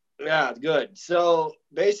 Yeah, good. So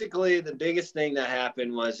basically the biggest thing that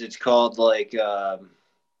happened was it's called like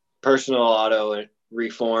personal auto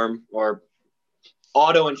reform or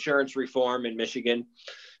auto insurance reform in Michigan.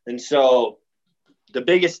 And so the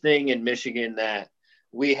biggest thing in Michigan that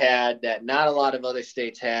we had that not a lot of other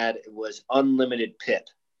states had was unlimited PIP.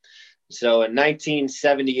 So in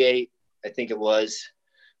 1978, I think it was,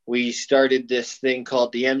 we started this thing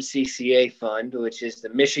called the MCCA Fund, which is the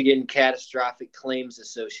Michigan Catastrophic Claims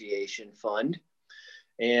Association Fund.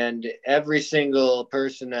 And every single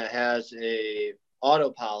person that has a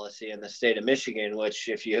auto policy in the state of Michigan, which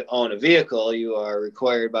if you own a vehicle, you are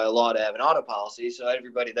required by law to have an auto policy. So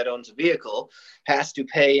everybody that owns a vehicle has to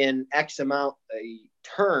pay in X amount a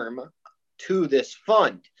term to this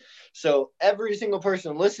fund. So every single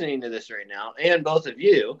person listening to this right now, and both of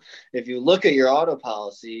you, if you look at your auto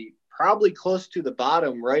policy, probably close to the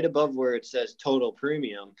bottom, right above where it says total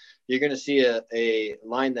premium, you're going to see a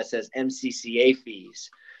line that says MCCA fees.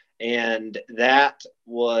 And that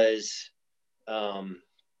was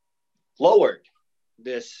lowered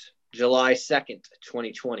this July 2nd,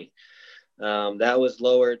 2020. That was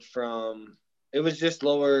lowered from, it was just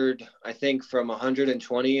lowered, I think, from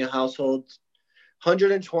 120 households,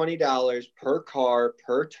 $120 per car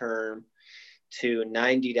per term to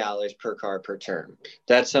 $90 per car per term.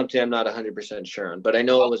 That's something I'm not 100% sure on, but I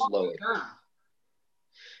know it was lowered.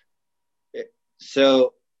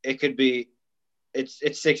 So it could be,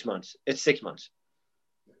 it's 6 months. It's 6 months.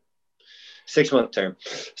 6 month term.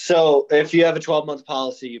 So if you have a 12-month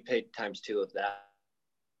policy, you pay times 2 of that.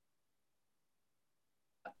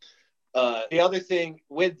 The other thing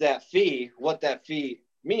with that fee, what that fee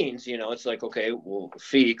means, it's like, okay, well,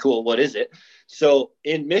 fee, cool, what is it? So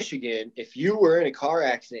in Michigan, if you were in a car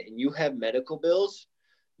accident and you have medical bills,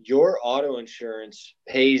 your auto insurance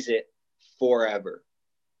pays it forever.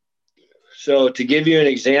 So to give you an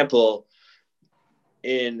example,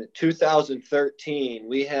 in 2013,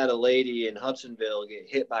 we had a lady in Hudsonville get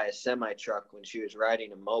hit by a semi-truck when she was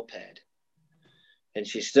riding a moped. And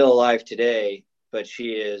she's still alive today, but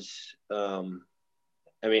she is,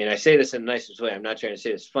 I say this in the nicest way. I'm not trying to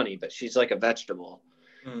say this funny, but she's like a vegetable.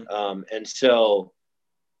 And so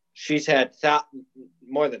she's had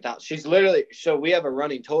more than that. She's literally, so we have a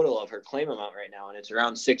running total of her claim amount right now, and it's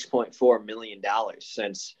around $6.4 million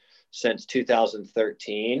since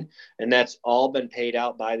 2013. And that's all been paid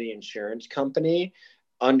out by the insurance company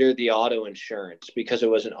under the auto insurance because it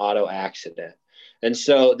was an auto accident. And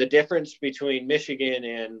so the difference between Michigan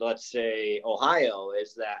and, let's say, Ohio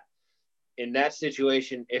is that in that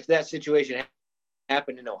situation, if that situation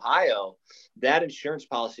happened in Ohio, that insurance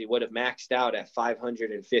policy would have maxed out at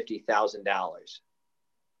 $550,000,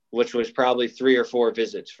 which was probably 3 or 4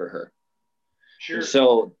 visits for her. Sure. And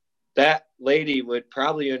so that lady would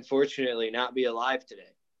probably, unfortunately, not be alive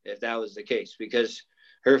today if that was the case, because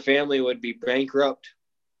her family would be bankrupt.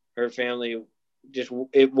 Her family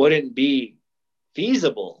it wouldn't be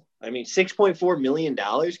feasible. I mean, $6.4 million,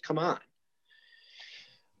 come on.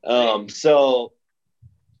 So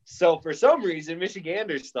for some reason,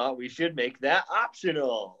 Michiganders thought we should make that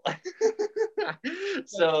optional.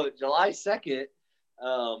 So July 2nd,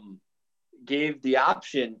 gave the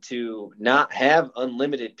option to not have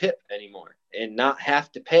unlimited PIP anymore and not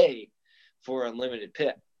have to pay for unlimited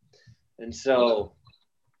PIP. And so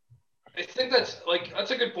I think that's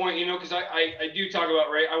a good point, because I do talk about,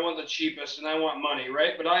 right, I want the cheapest and I want money,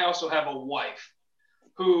 right? But I also have a wife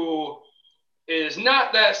who is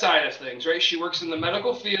not that side of things, right? She works in the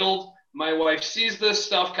medical field. My wife sees this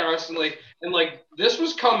stuff constantly, and this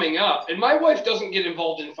was coming up, and my wife doesn't get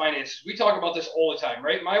involved in finances. We talk about this all the time,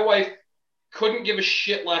 right? My wife couldn't give a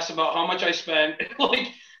shit less about how much I spend,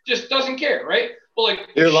 just doesn't care, right? But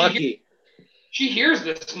you're lucky. She hears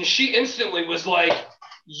this and she instantly was like,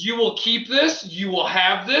 you will keep this, you will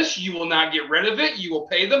have this, you will not get rid of it, you will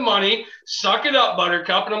pay the money, suck it up,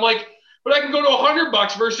 Buttercup. And I'm like, but I can go to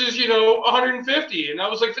 $100 versus, 150. And I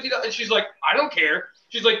was like, $50. And she's like, I don't care.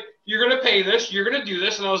 She's like, you're going to pay this, you're going to do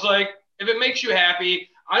this. And I was like, if it makes you happy,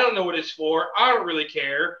 I don't know what it's for. I don't really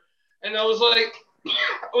care. And I was like,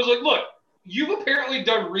 look, you've apparently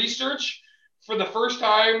done research for the first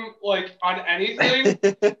time, on anything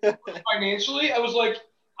financially. I was like,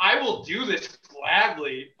 I will do this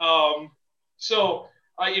gladly. So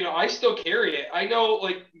I still carry it. I know,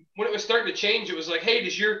 when it was starting to change, it was like, hey,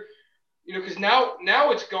 does your, because now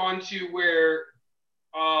it's gone to where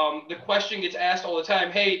the question gets asked all the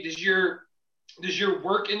time, hey, does your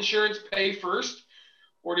work insurance pay first,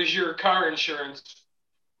 or does your car insurance?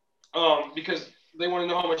 Because they want to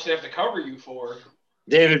know how much they have to cover you for.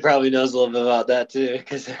 David probably knows a little bit about that too,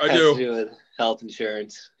 because it has to do with health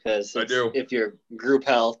insurance. Because if you're group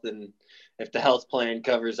health, and if the health plan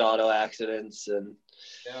covers auto accidents, and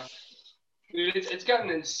yeah, dude, it's gotten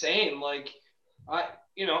insane.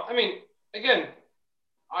 Again,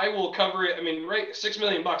 I will cover it. Right, $6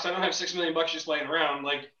 million. I don't have $6 million just laying around.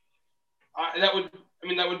 That would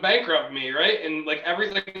bankrupt me, right? And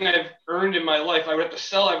everything I've earned in my life, I would have to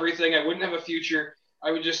sell everything. I wouldn't have a future.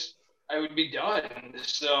 I would be done.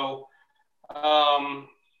 So,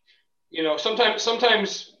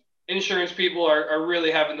 sometimes insurance people are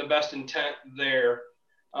really having the best intent there.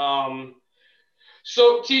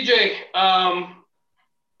 So TJ, I'm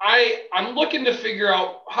looking to figure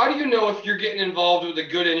out, how do you know if you're getting involved with a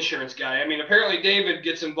good insurance guy? I mean, apparently David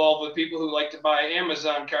gets involved with people who like to buy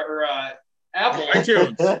Amazon or Apple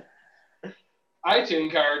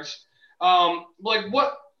iTunes cards. Like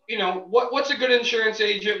what's a good insurance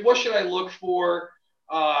agent? What should I look for?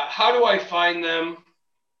 How do I find them?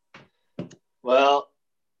 Well,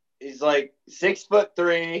 he's like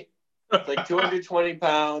 6'3", it's like 220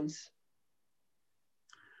 pounds.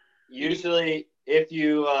 Usually, if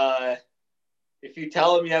you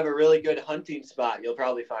tell him you have a really good hunting spot, you'll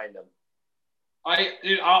probably find him.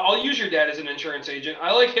 I'll use your dad as an insurance agent.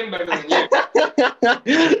 I like him better than you.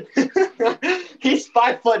 He's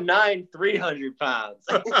 5'9", 300 pounds.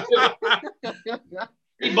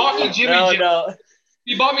 He bought me Jimmy John's. No.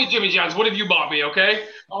 He bought me Jimmy John's. What have you bought me? Okay.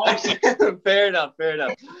 Fair enough.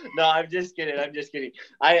 No, I'm just kidding.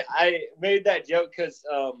 I made that joke because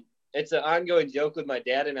it's an ongoing joke with my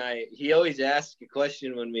dad and I. He always asks a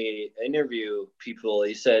question when we interview people.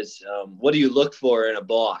 He says, "What do you look for in a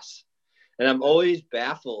boss?" And I'm always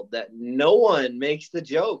baffled that no one makes the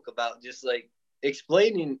joke about just like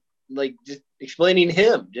explaining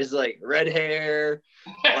him, just like red hair,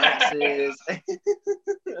 glasses.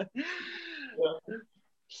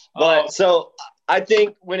 But so I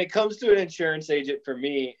think when it comes to an insurance agent for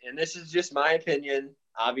me, and this is just my opinion,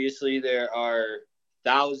 obviously there are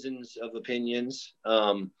thousands of opinions,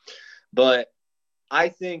 but I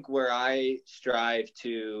think where I strive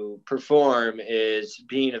to perform is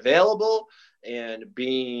being available and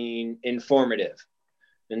being informative.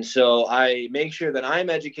 And so I make sure that I'm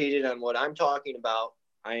educated on what I'm talking about.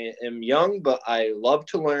 I am young, but I love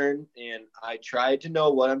to learn, and I try to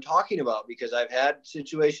know what I'm talking about because I've had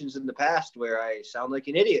situations in the past where I sound like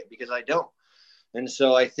an idiot because I don't. And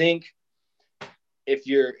so I think if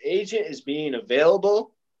your agent is being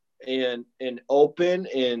available and open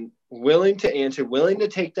and willing to answer, willing to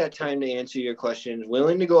take that time to answer your questions,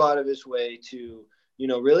 willing to go out of his way to,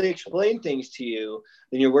 really explain things to you,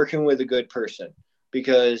 then you're working with a good person,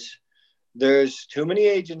 because there's too many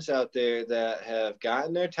agents out there that have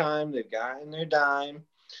gotten their time, they've gotten their dime,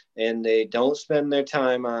 and they don't spend their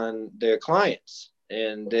time on their clients,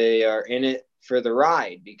 and they are in it for the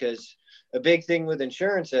ride. Because a big thing with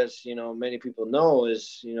insurance, as many people know,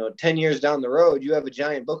 is 10 years down the road, you have a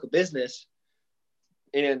giant book of business,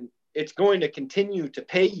 and it's going to continue to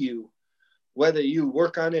pay you whether you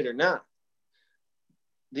work on it or not.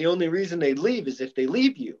 The only reason they leave is if they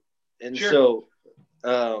leave you. And sure.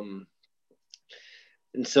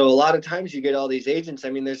 So a lot of times you get all these agents. I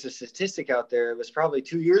mean, there's a statistic out there. It was probably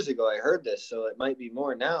 2 years ago I heard this, so it might be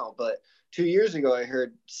more now. But 2 years ago I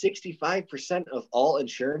heard 65% of all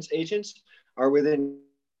insurance agents are within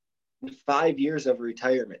 5 years of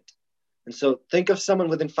retirement. And so think of someone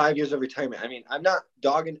within 5 years of retirement. I mean, I'm not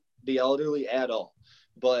dogging the elderly at all,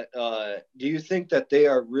 but do you think that they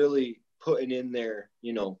are really putting in their,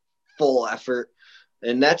 full effort?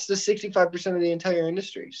 And that's the 65% of the entire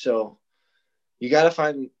industry. So you got to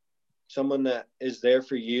find someone that is there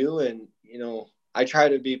for you. And, I try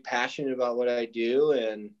to be passionate about what I do,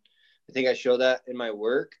 and I think I show that in my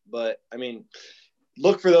work. But I mean,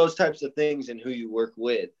 look for those types of things in who you work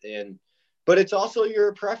with. But it's also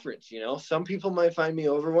your preference. Some people might find me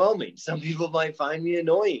overwhelming. Some people might find me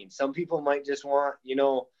annoying. Some people might just want,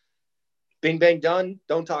 bing, bang, done.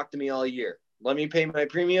 Don't talk to me all year. Let me pay my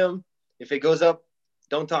premium. If it goes up,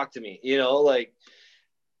 don't talk to me,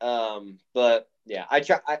 but yeah,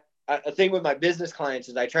 a thing with my business clients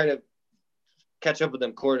is I try to catch up with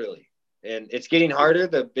them quarterly, and it's getting harder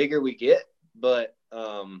the bigger we get. But,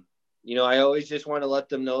 I always just want to let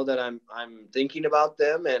them know that I'm thinking about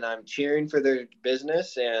them and I'm cheering for their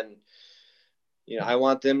business. And, I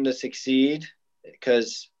want them to succeed,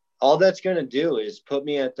 because all that's going to do is put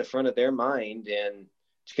me at the front of their mind, and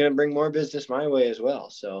it's going to bring more business my way as well.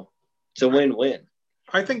 So it's a win-win.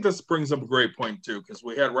 I think this brings up a great point too, because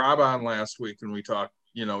we had Rob on last week and we talked,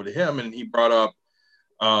 to him, and he brought up,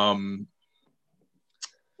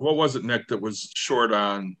 what was it, Nick, that was short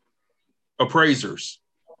on appraisers?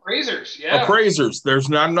 Appraisers, yeah. Appraisers. There's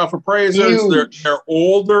not enough appraisers. They're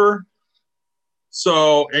older.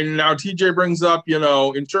 So, and now TJ brings up,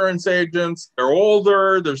 insurance agents, they're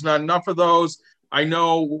older. There's not enough of those. I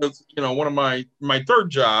know with, one of my third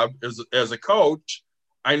job is as a coach,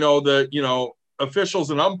 I know that, officials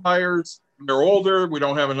and umpires, they're older. We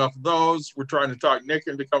don't have enough of those. We're trying to talk Nick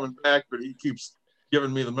into coming back, but he keeps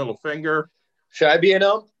giving me the middle finger. Should I be an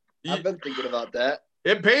ump? I've been thinking about that.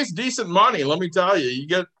 It pays decent money, let me tell you. You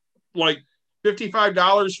get like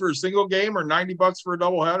 $55 for a single game or $90 for a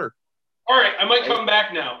doubleheader. All right, I might come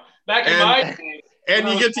back now. Back in my day, And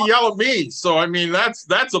you get to yell at me. So, I mean,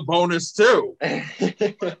 that's a bonus too.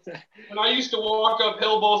 When I used to walk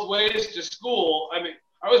uphill both ways to school, I mean,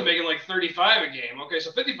 I was making like 35 a game. Okay,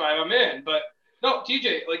 so 55, I'm in. But no,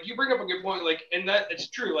 TJ, like you bring up a good point. Like, and that it's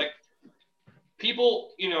true. Like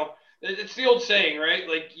people, it's the old saying, right?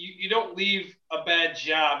 Like you don't leave a bad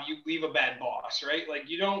job, you leave a bad boss, right? Like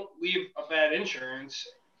you don't leave a bad insurance,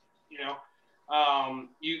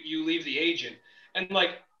 you leave the agent. And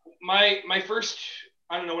like my first,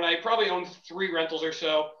 I don't know, when I probably owned 3 rentals or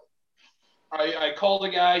so, I called the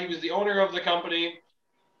guy. He was the owner of the company.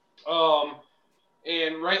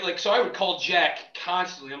 And right, like, so I would call Jack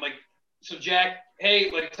constantly. I'm like, so Jack,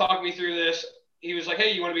 hey, like, talk me through this. He was like,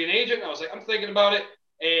 hey, you want to be an agent? I was like, I'm thinking about it.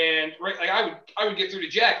 And right, like, I would get through to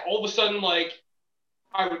Jack. All of a sudden, like,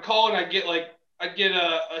 I would call and I'd get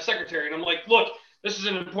a secretary, and I'm like, look, this is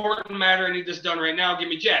an important matter. I need this done right now. Give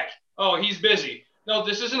me Jack. Oh, he's busy. No,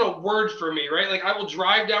 this isn't a word for me, right? Like, I will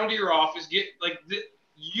drive down to your office,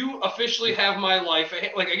 you officially have my life.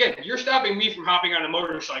 Like, again, you're stopping me from hopping on a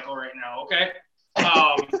motorcycle right now, okay?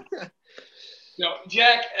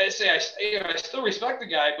 Jack, I still respect the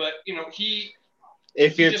guy, but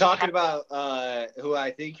if you're talking about who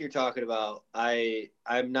I think you're talking about,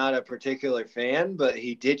 I'm not a particular fan, but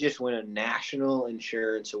he did just win a national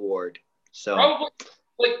insurance award. So probably,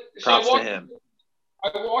 props to him. I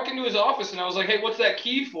walk into his office and I was like, hey, what's that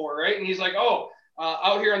key for, right? And he's like, oh,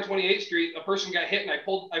 out here on 28th Street, a person got hit and I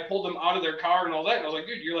pulled them out of their car and all that. And I was like,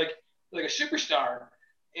 dude, you're like a superstar.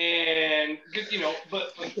 And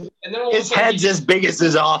and then his head's as big as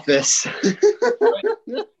his office.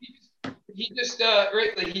 Right? He just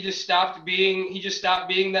he just stopped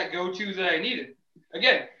being that go-to that I needed.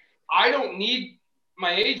 Again, I don't need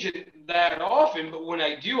my agent that often, but when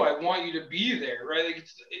I do, I want you to be there, right? Like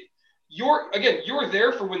you're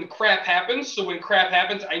there for when crap happens. So when crap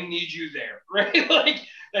happens, I need you there, right? Like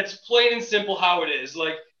that's plain and simple how it is.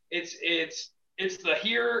 Like it's the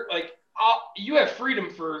here, like you have freedom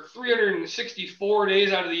for 364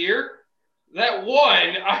 days out of the year. That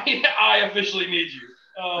one, I officially need you.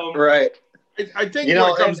 Right. I think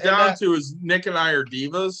what it comes down to is Nick and I are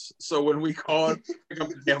divas. So when we call it, pick up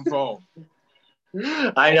the damn phone.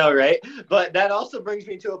 I know, right? But that also brings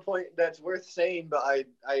me to a point that's worth saying, but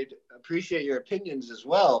I appreciate your opinions as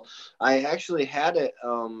well. I actually had it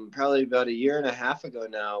probably about a year and a half ago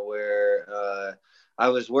now where I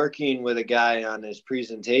was working with a guy on his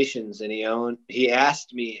presentations, and he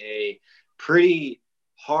asked me a pretty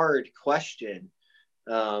hard question.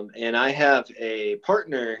 And I have a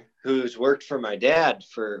partner who's worked for my dad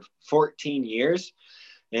for 14 years,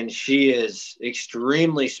 and she is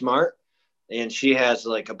extremely smart. And she has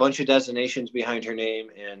like a bunch of designations behind her name.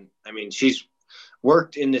 And I mean, she's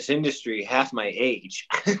worked in this industry half my age.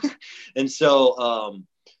 And so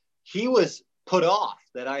he was put off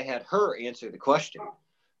that I had her answer the question.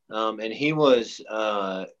 And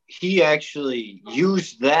he actually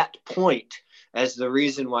used that point as the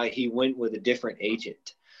reason why he went with a different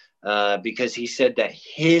agent, because he said that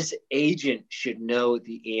his agent should know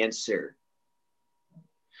the answer.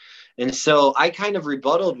 And so I kind of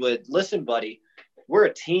rebutted with, listen, buddy, we're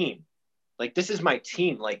a team. Like, this is my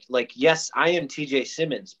team. Like, yes, I am TJ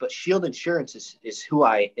Simmons, but Shield Insurance is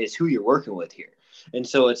who you're working with here. And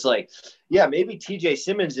so it's like, yeah, maybe TJ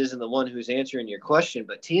Simmons isn't the one who's answering your question,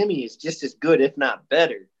 but Tammy is just as good, if not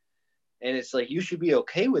better. And it's like, you should be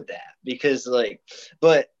okay with that because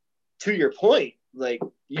but to your point, like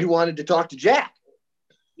you wanted to talk to Jack.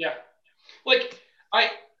 Yeah. Like I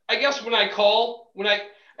guess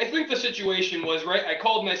I think the situation was, right, I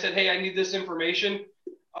called and I said, hey, I need this information.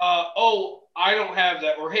 I don't have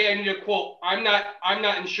that. Or, hey, I need a quote. I'm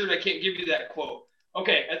not insured. I can't give you that quote.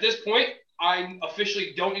 Okay, at this point, I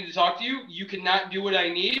officially don't need to talk to you. You cannot do what I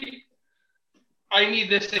need. I need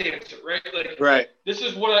this answer, right? Like, right. This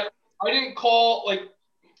is what I didn't call, like,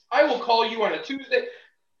 I will call you on a Tuesday.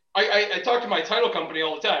 I talk to my title company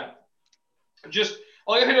all the time. I'll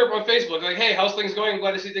hit her up on Facebook, like, hey, how's things going? I'm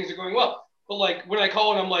glad to see things are going well. But like when I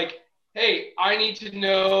call and I'm like, hey, I need you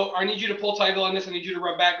to pull title on this. I need you to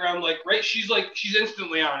run background. Like, right. She's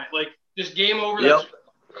instantly on it. Like just game over. Yep.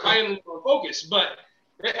 I am focused, but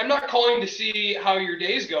right, I'm not calling to see how your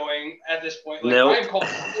day's going at this point. Like nope. I'm calling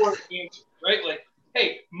for an answer, right? Like,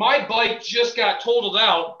 hey, my bike just got totaled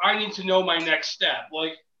out. I need to know my next step.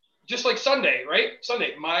 Like just like Sunday, right?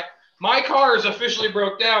 Sunday, my car is officially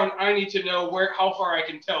broke down. I need to know how far I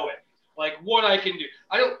can tow it. Like what I can do.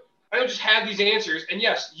 I don't just have these answers. And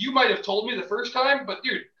yes, you might have told me the first time, but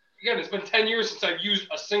dude, again, it's been 10 years since I've used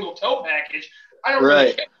a single tow package. I don't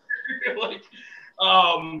really care.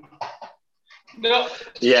 No.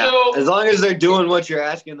 Yeah. So, as long as they're doing what you're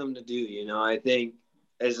asking them to do, I think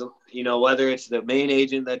whether it's the main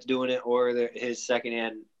agent that's doing it or his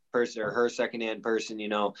secondhand person or her secondhand person,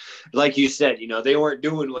 like you said, they weren't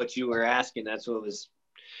doing what you were asking. That's what was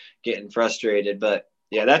getting frustrated. But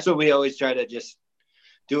yeah, that's what we always try to just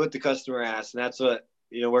do what the customer asks. And that's what,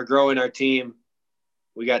 we're growing our team.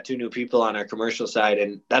 We got 2 new people on our commercial side.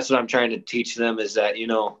 And that's what I'm trying to teach them is that,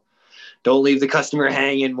 don't leave the customer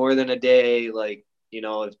hanging more than a day. Like,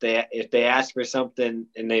 if they ask for something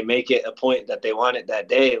and they make it a point that they want it that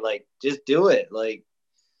day, like, just do it. Like,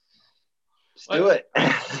 just do it.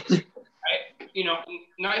 And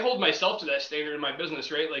I hold myself to that standard in my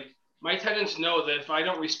business, right? Like, my tenants know that if I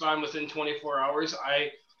don't respond within 24 hours,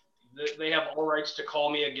 they have all rights to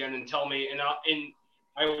call me again and tell me, and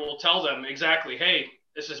I will tell them exactly, hey,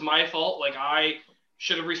 this is my fault. Like, I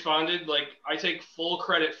should have responded. Like, I take full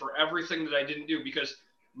credit for everything that I didn't do because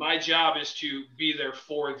my job is to be there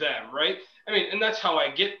for them, right? I mean, and that's how I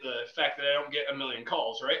get the fact that I don't get a million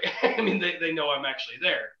calls, right? I mean, they know I'm actually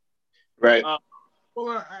there. Right.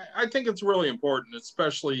 Well, I think it's really important,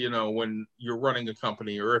 especially, when you're running a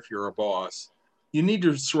company or if you're a boss, you need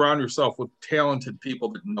to surround yourself with talented people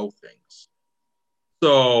that know things.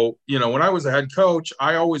 So, when I was a head coach,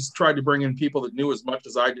 I always tried to bring in people that knew as much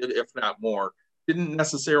as I did, if not more. Didn't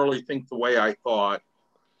necessarily think the way I thought.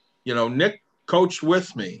 Nick coached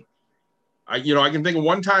with me. I can think of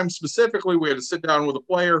one time specifically, we had to sit down with a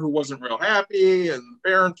player who wasn't real happy and the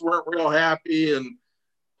parents weren't real happy. And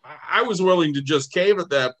I was willing to just cave at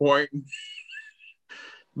that point.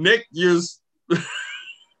 Nick used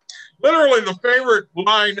literally the favorite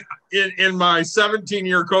line in my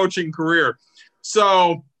 17-year coaching career.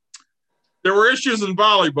 So there were issues in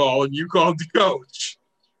volleyball and you called the coach.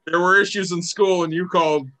 There were issues in school and you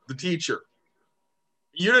called the teacher.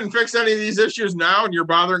 You didn't fix any of these issues now and you're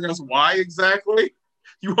bothering us. Why exactly?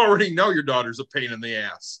 You already know your daughter's a pain in the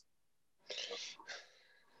ass.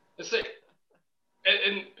 That's it.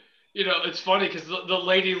 And it's funny because the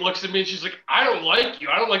lady looks at me and she's like, I don't like you.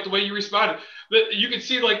 I don't like the way you responded. But you can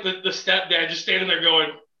see like the stepdad just standing there going,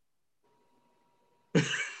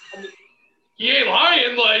 he ain't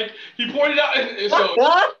lying. Like, he pointed out. And so,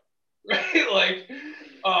 right? Like,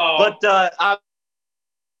 but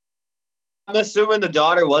I'm assuming the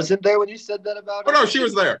daughter wasn't there when you said that about her? Oh, no, she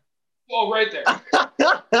was there. Oh, right there.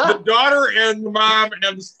 The daughter and the mom and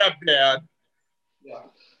the stepdad. Yeah.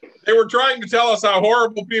 They were trying to tell us how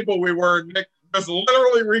horrible people we were. Nick just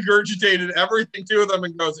literally regurgitated everything to them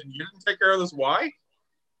and goes, and you didn't take care of this? Why?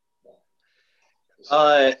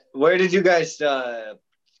 Where did you guys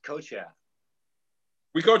coach at?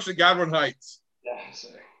 We coached at Godwin Heights. Yeah,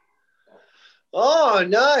 sorry. Oh,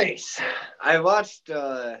 nice. I watched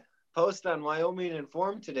post on Wyoming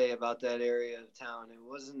Informed today about that area of town. It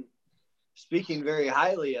wasn't speaking very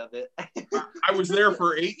highly of it. I was there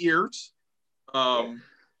for 8 years.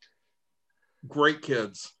 Great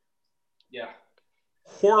kids. Yeah.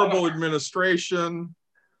 Horrible administration.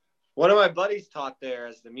 One of my buddies taught there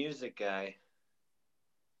as the music guy.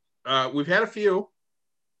 We've had a few.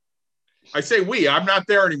 I say we. I'm not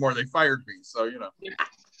there anymore. They fired me, so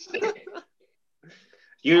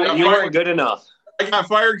You weren't good enough. I got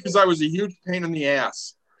fired because I was a huge pain in the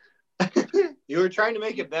ass. You were trying to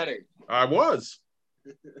make it better. I was.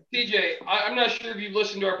 TJ, I'm not sure if you've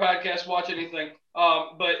listened to our podcast, watch anything,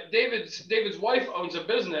 but David's wife owns a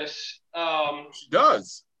business. She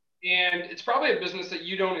does. And it's probably a business that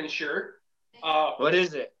you don't insure. What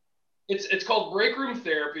is it? It's called Break Room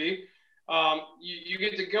Therapy. You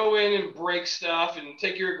get to go in and break stuff and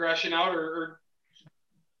take your aggression out or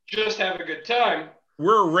just have a good time.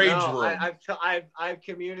 We're a rage room. I've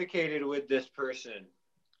communicated with this person,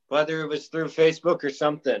 whether it was through Facebook or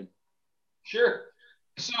something. Sure.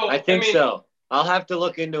 So I think so. I'll have to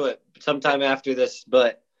look into it sometime after this,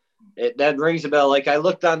 but that rings a bell. Like, I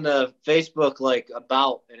looked on the Facebook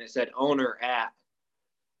about, and it said owner at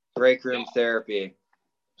Break Room Therapy.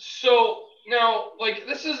 So now,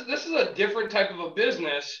 this is a different type of a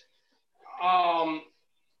business.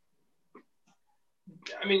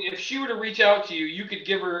 If she were to reach out to you, you could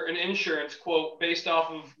give her an insurance quote based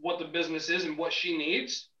off of what the business is and what she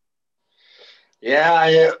needs.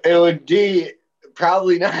 Yeah, it would be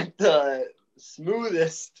probably not the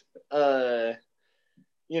smoothest, because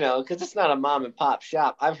it's not a mom and pop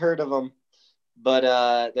shop. I've heard of them,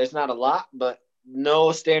 but there's not a lot. But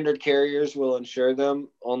no standard carriers will insure them.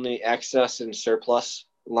 Only excess and surplus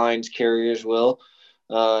lines carriers will.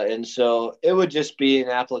 And so it would just be an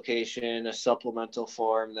application, a supplemental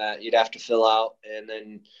form that you'd have to fill out. And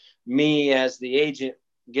then me as the agent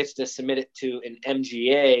gets to submit it to an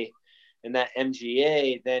MGA, and that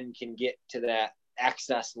MGA then can get to that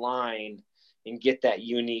excess line and get that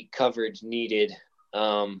unique coverage needed.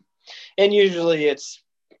 And usually it's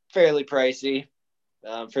fairly pricey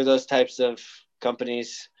for those types of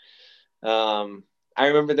companies. I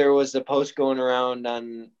remember there was a post going around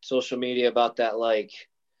on social media about that like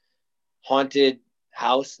haunted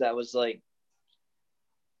house that was like,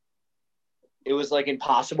 it was like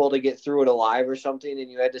impossible to get through it alive or something,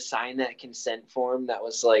 and you had to sign that consent form that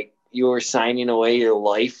was like you were signing away your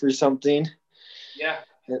life or something. Yeah.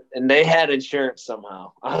 And they had insurance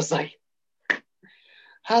somehow. I was like,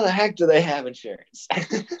 how the heck do they have insurance?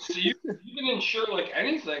 So you can insure like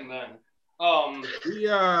anything then.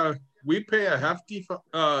 We pay a hefty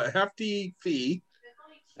fee.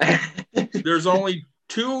 There's only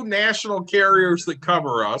 2 national carriers that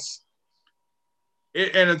cover us.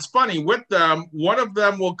 And it's funny with them, one of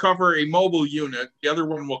them will cover a mobile unit. The other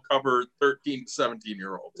one will cover 13 to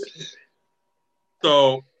 17-year-olds.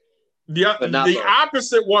 So the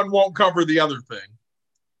opposite one won't cover the other thing.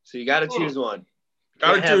 So you got to choose one.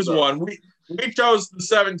 Got to choose one. We chose the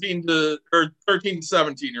 13 to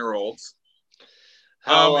 17-year-olds.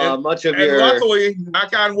 How much of your? And luckily,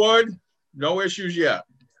 knock on wood, no issues yet.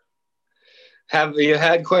 Have you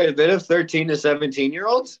had quite a bit of 13 to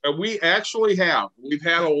 17-year-olds? We actually have. We've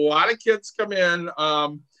had a lot of kids come in.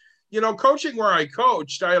 Coaching where I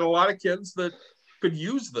coached, I had a lot of kids that could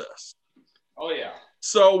use this. Oh, yeah.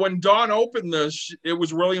 So when Dawn opened this, it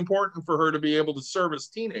was really important for her to be able to service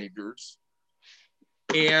teenagers.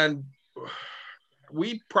 And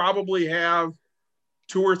we probably have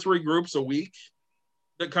 2 or 3 groups a week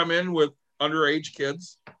that come in with underage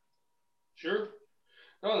kids. Sure.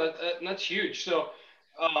 No, that's huge. So,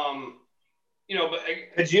 but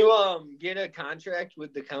could you get a contract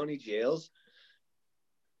with the county jails?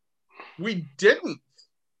 We didn't.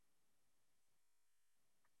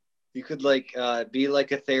 You could be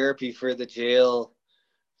like a therapy for the jail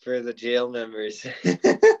members,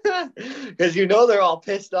 because they're all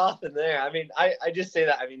pissed off in there. I mean, I just say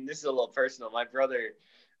that. I mean, this is a little personal. My brother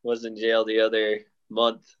was in jail the other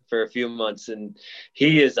month for a few months, and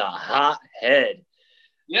he is a hothead.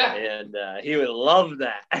 Yeah. And he would love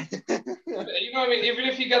that. Even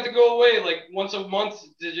if he got to go away like once a month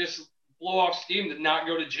to just blow off steam, to not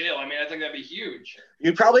go to jail, I think that'd be huge.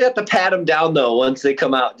 You'd probably have to pat them down, though, once they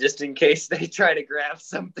come out, just in case they try to grab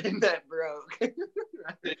something that broke.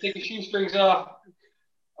 They take the shoestrings off.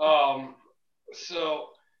 TJ,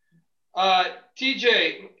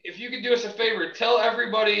 if you could do us a favor, tell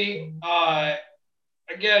everybody,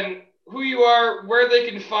 again, who you are, where they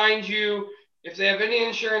can find you, if they have any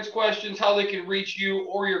insurance questions, how they can reach you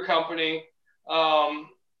or your company.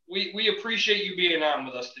 We appreciate you being on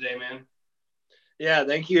with us today, man. Yeah,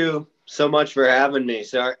 thank you so much for having me.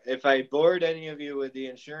 So if I bored any of you with the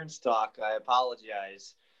insurance talk, I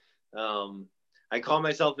apologize. I call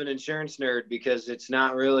myself an insurance nerd because it's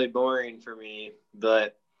not really boring for me,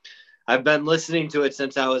 but I've been listening to it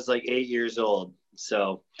since I was like 8 years old.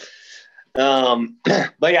 So, but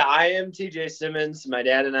yeah, I am TJ Simmons. My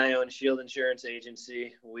dad and I own Shield Insurance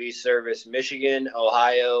Agency. We service Michigan,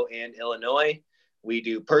 Ohio, and Illinois. We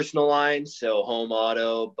do personal lines, so home,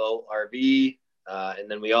 auto, boat, RV,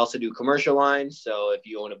 and then we also do commercial lines. So if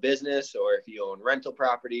you own a business or if you own rental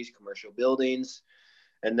properties, commercial buildings.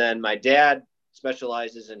 And then my dad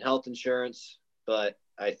specializes in health insurance, but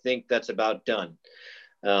I think that's about done.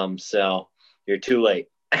 So you're too late.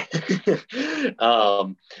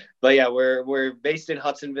 But yeah, we're based in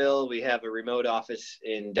Hudsonville. We have a remote office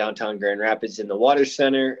in downtown Grand Rapids in the Water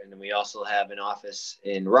Center, and then we also have an office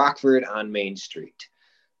in Rockford on Main Street.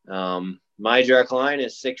 My direct line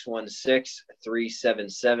is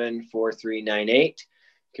 616-377-4398. You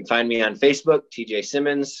can find me on Facebook, TJ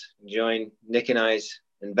Simmons. Join Nick and I's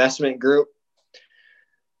investment group.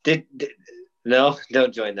 No,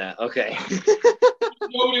 don't join that. Okay.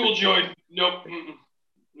 Nobody will join. Nope.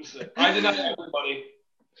 I did not have everybody.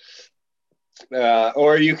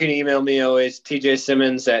 Or you can email me always,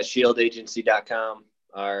 tjsimmons@shieldagency.com.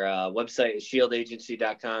 Our website is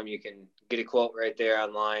shieldagency.com. You can get a quote right there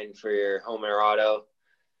online for your home or auto.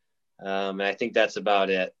 And I think that's about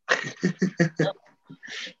it. You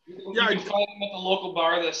can find him at the local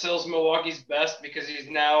bar that sells Milwaukee's Best, because he's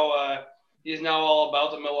now all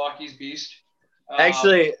about the Milwaukee's Beast.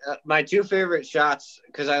 Actually, my 2 favorite shots,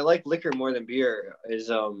 because I like liquor more than beer, is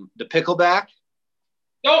the Pickleback.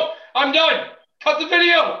 No, I'm done. Cut the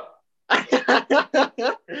video.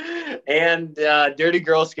 And Dirty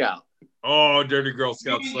Girl Scout. Oh, Dirty Girl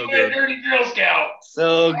Scout's so good. Dirty Girl Scout.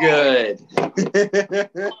 So good. You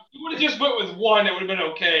would have just went with one, it would have been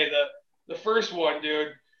okay. The first one,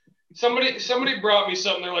 dude. Somebody brought me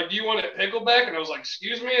something. They're like, "Do you want it pickleback?" And I was like,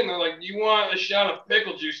 "Excuse me." And they're like, "Do you want a shot of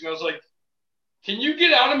pickle juice?" And I was like, "Can you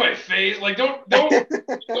get out of my face? Like, don't talk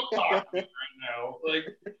to me right now. Like,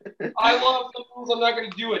 I love pickles. I'm not going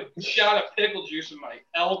to do a shot of pickle juice with my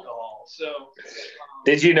alcohol." So,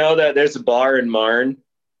 did you know that there's a bar in Marne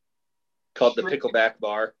called the Pickleback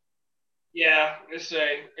Bar? Yeah, I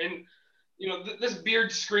say, and you know, this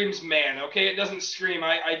beard screams man. Okay, it doesn't scream.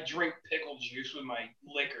 I drink pickle juice with my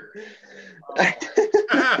liquor.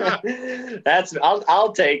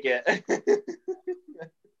 I'll take it.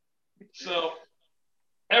 So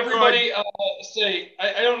everybody say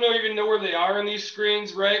I don't even know where they are on these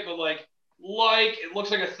screens, right? But like it looks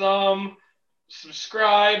like a thumb.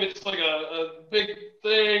 Subscribe, it's like a big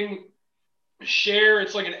thing. Share,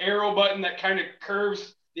 it's like an arrow button that kind of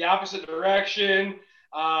curves the opposite direction.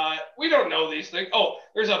 We don't know these things. Oh,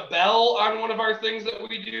 there's a bell on one of our things that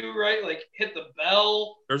we do, right? Like hit the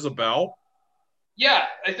bell. There's a bell? Yeah,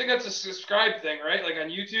 I think that's a subscribe thing, right? Like on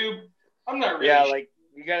YouTube. I'm not really sure. Like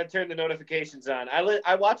you got to turn the notifications on.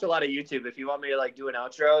 I watch a lot of YouTube. If you want me to like do an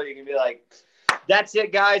outro, you can be like, that's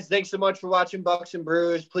it, guys. Thanks so much for watching Bucks and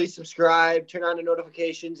Brews. Please subscribe. Turn on the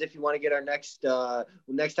notifications if you want to get our next time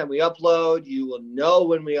we upload. You will know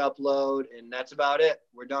when we upload, and that's about it.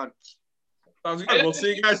 We're done. Sounds good. We'll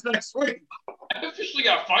see you guys next week. I officially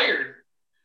got fired.